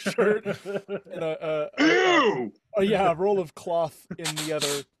on my shirt. And Ew! a roll of cloth in the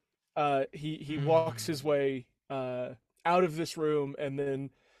other. He walks his way out of this room and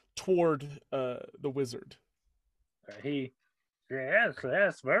then toward the wizard.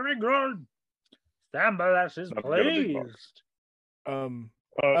 Yes, very good. Stambalas is I've got a big box. pleased. Oh,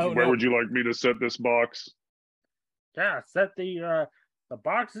 Where no. would you like me to set this box? Yeah, set the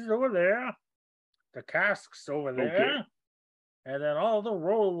boxes over there, the casks over there, and then all the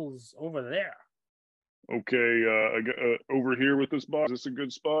rolls over there. Okay, I got, over here with this box. Is this a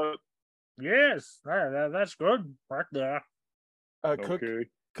good spot? Yes, that's good. Right there. Cook Okay.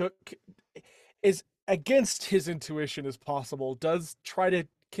 is against his intuition as possible, does try to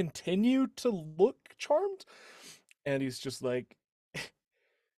continue to look charmed, and he's just like,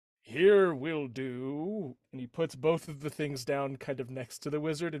 here will do, and he puts both of the things down kind of next to the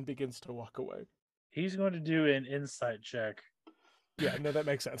wizard and begins to walk away. He's going to do an insight check. Yeah, no, that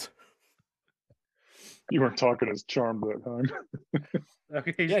makes sense. You weren't talking as charmed that time.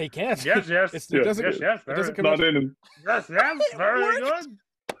 Okay. Yeah, he can. Yes. It Yeah, doesn't. yes, yes, It doesn't come Not out. in him. Yes, very What?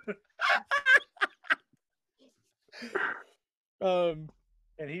 good.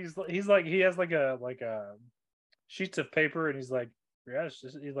 And he's like he has like a sheets of paper, and he's like, yes,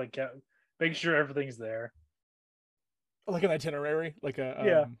 he's like making sure everything's there. Like an itinerary, like a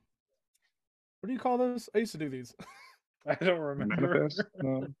Yeah. What do you call those? I used to do these. I don't remember. Manifest?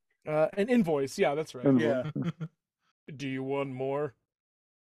 No. An invoice. Yeah, that's right. Invoice. Yeah, Do you want more?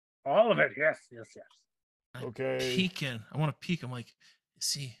 all of it. Yes. I'm Okay. peeking. I want to peek. I'm like,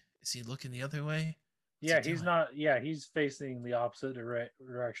 is he looking the other way? What's Yeah, he he's doing? not. Yeah, he's facing the opposite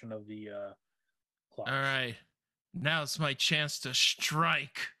direction of the clock. All right. Now it's my chance to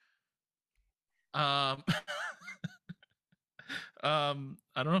strike. I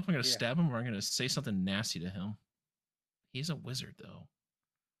don't know if I'm gonna Yeah. stab him or I'm gonna say something nasty to him. He's a wizard, though.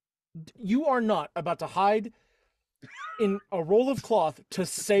 You are not about to hide in a roll of cloth to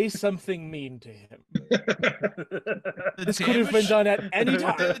say something mean to him. The This could have been done at any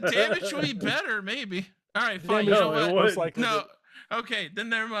time. The damage would be better, maybe. All right, fine. You Damage know No, it what? most would. likely No. Okay, then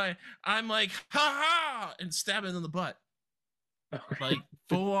never mind. I'm like, ha ha, and stab him in the butt. Like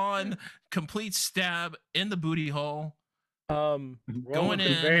full on, complete stab in the booty hole. Roll Going with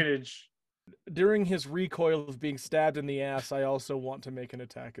in. advantage. During his recoil of being stabbed in the ass, I also want to make an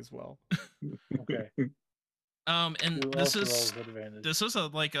attack as well. Okay. And Who this also is rolls with advantage? this is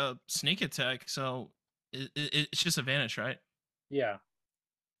like a sneak attack, so it's just advantage, right? Yeah.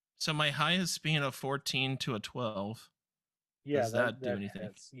 So my highest being a 14 to a 12. Yeah, Does that do anything?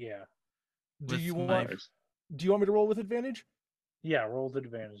 hits. Yeah. Do With you my- want? Do you want me to roll with advantage? Yeah, roll with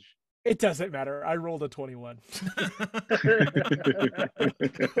advantage. It doesn't matter. I rolled a 21.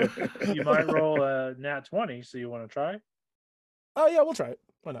 You might roll a nat 20, so you want to try? Oh yeah, we'll try it.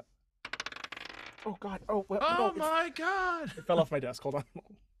 Why not? Oh god. Oh well. Oh no, my god! it fell off my desk. Hold on.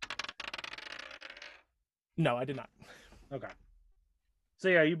 No, I did not. Okay. So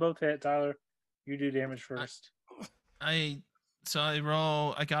yeah, you both hit, Tyler. You do damage first. I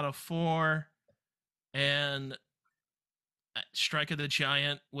got a 4 and I strike at the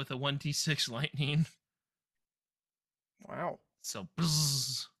giant with a 1d6 lightning. Wow. So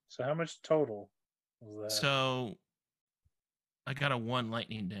bzzz. So how much total was that? So I got a 1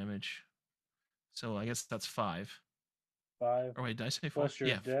 lightning damage. So I guess that's 5. 5 Or wait, did I say 4? plus your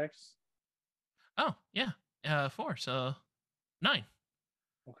Yeah. dex. Oh, yeah. 4. So 9.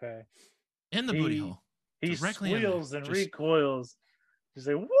 Okay. In the booty hole. He Directly in there. squeals and Just- recoils. You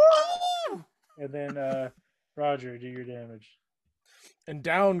say, woo! And then Roger, do your damage. And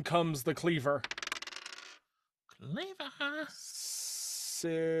down comes the cleaver. Cleaver.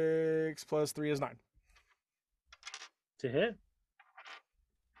 6 plus 3 is 9. To hit?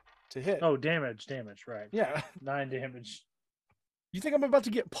 To hit. Oh, damage, right. Yeah. 9 damage. You think I'm about to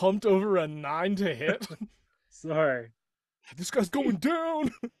get pumped over a 9 to hit? Sorry. This guy's going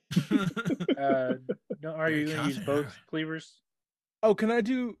down. No, are you going to use both cleavers? Oh, can I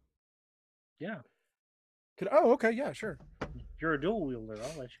do? Yeah. Oh, okay, yeah, sure. You're a dual wielder.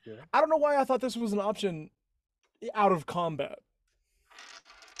 I'll let you do it. I don't know why I thought this was an option out of combat,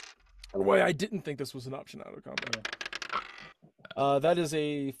 or why I didn't think this was an option out of combat. Yeah. That is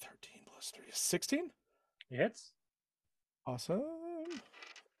a 13 plus 3 is 16. It hits. Awesome.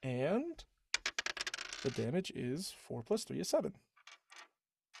 And the damage is 4 plus 3 is 7.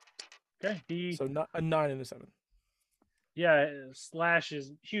 Okay. So not a 9 and a 7. Yeah,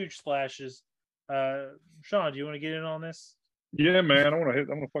 slashes, huge slashes. Sean, do you want to get in on this? Yeah, man, I'm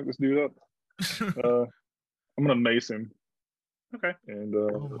gonna fuck this dude up. I'm gonna mace him. Okay. And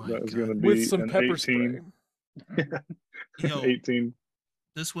my that is God. gonna be With some an pepper 18. spray. Yo, 18.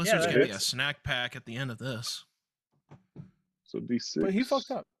 this wizard's that gonna be a hits. snack pack at the end of this. So D6. But he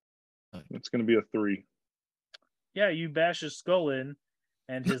fucked up. It's gonna be a 3. Yeah, you bash his skull in,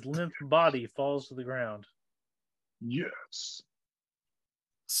 and his limp body falls to the ground. Yes.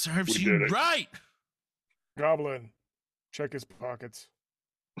 Serves We you did it. right. Goblin, check his pockets.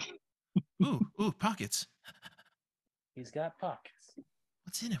 Ooh, pockets. He's got pockets.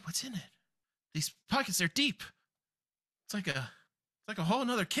 What's in it? These pockets are deep. It's like a whole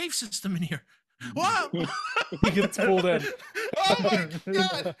another cave system in here. Wow! He gets pulled in. Oh my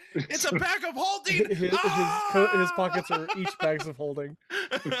god! It's a bag of holding. His pockets are each bags of holding.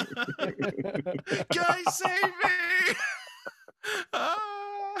 Guys, save me! Ah.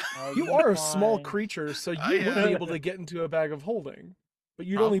 You are a small creature, so you I would am. be able to get into a bag of holding, but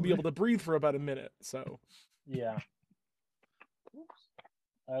you'd only be Probably. able to breathe for about a minute. So Yeah.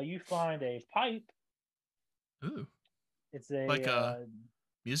 You find a pipe. Ooh, It's a Like a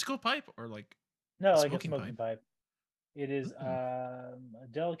musical pipe or like no, like a smoking smoking pipe. It is a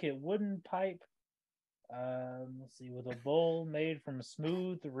delicate wooden pipe. Let's see, with a bowl made from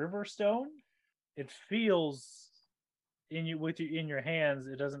smooth river stone. It feels in your hands.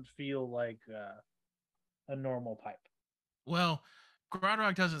 It doesn't feel like a normal pipe. well,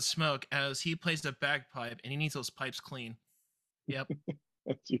 Grodrock doesn't smoke as he plays the bagpipe and he needs those pipes clean. Yep.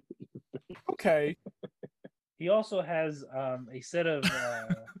 okay, He also has a set of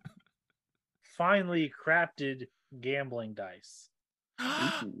finely crafted gambling dice.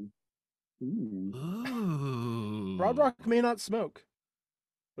 Ooh. Ooh. Ooh. Rodrock may not smoke,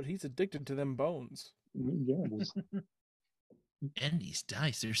 but he's addicted to them bones. Yes. And these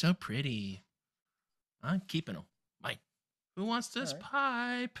dice, they're so pretty. I'm keeping them. Mike, who wants this Alright.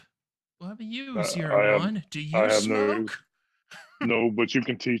 pipe? What have you, I Zero have- One? Do you I have no- smoke? No, but you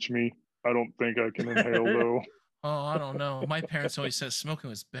can teach me. I don't think I can inhale though. Oh, I don't know. My parents always said smoking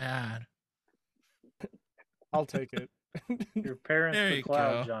was bad. I'll take it. Your parents, There the you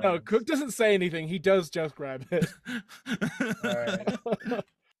cloud go. giants. No, Cook doesn't say anything. He does just grab it. Alright.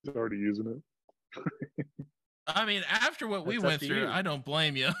 He's already using it. I mean, after what we That's up went to through, you. I don't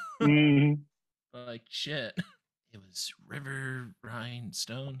blame you. Mhm. Like shit. It was River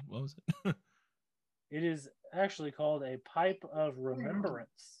Rhinestone. What was it? It is actually called a pipe of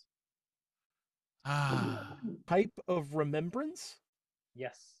remembrance. Ah, Pipe of remembrance?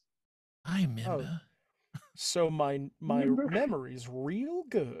 Yes. I remember. So my Remember? memory's real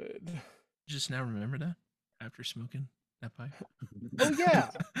good. Just now remember that after smoking that pipe. Oh yeah,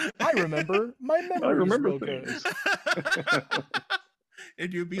 I remember. My memory's remember real things. good.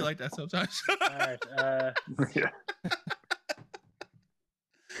 And you'd be like that sometimes. All right. Yeah.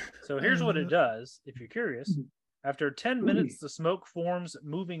 So here's what it does, if you're curious. After 10 minutes, the smoke forms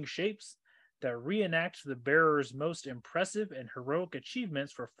moving shapes that reenact the bearer's most impressive and heroic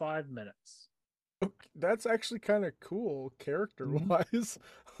achievements for 5 minutes. That's actually kind of cool character-wise.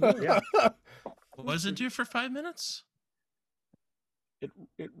 Yeah. What does it do for 5 minutes? It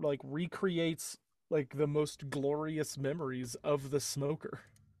like recreates like the most glorious memories of the smoker.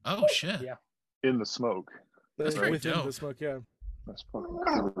 Oh shit. Yeah. In the smoke. That's very Within the dope. smoke, yeah. That's fucking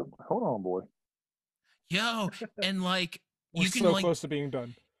cool. Hold on, boy. Yo, and like We're you can so like close to being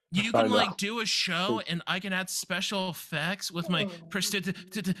done. you I can know. like do a show and I can add special effects with my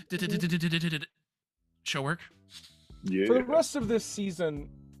show work. Yeah. For the rest of this season,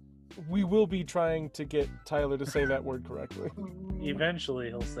 we will be trying to get Tyler to say that word correctly. Eventually,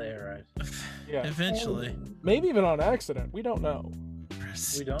 he'll say it right. Yeah. Eventually. Maybe even on accident. We don't know.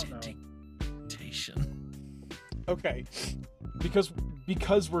 We don't know. Prestidigitation. Okay. Because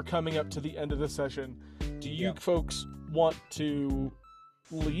we're coming up to the end of the session, do you folks want to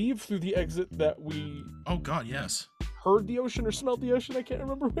leave through the exit that we Oh god, yes. heard the ocean or smelled the ocean? I can't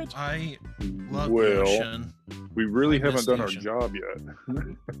remember which. I love the Well, ocean. We really I miss haven't done the our ocean. job yet.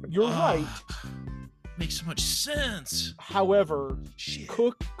 You're Ah, right. Makes so much sense. However, Shit.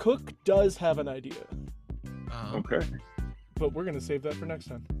 Cook does have an idea, Okay. but we're gonna save that for next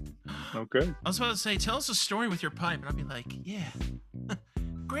time. Okay. I was about to say, tell us a story with your pipe, and I'll be like, yeah.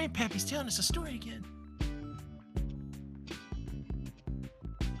 Grandpappy's telling us a story again.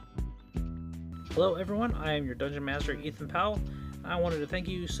 Hello, everyone. I am your Dungeon Master, Ethan Powell. I wanted to thank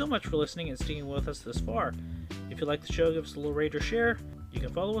you so much for listening and sticking with us this far. If you like the show, give us a little rate or share. You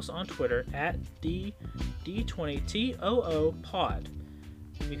can follow us on Twitter at D20TOO Pod.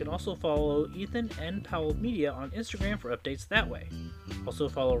 You can also follow Ethan and Powell Media on Instagram for updates that way. Also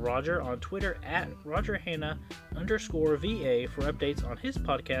follow Roger on Twitter at RogerHana_VA for updates on his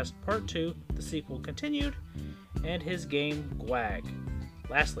podcast Part 2, The Sequel Continued, and his game Gwag.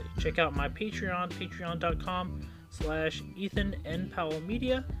 Lastly, check out my Patreon, patreon.com/Ethan N. Powell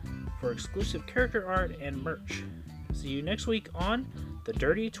Media for exclusive character art and merch. See you next week on The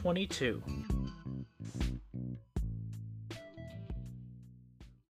Dirty 22.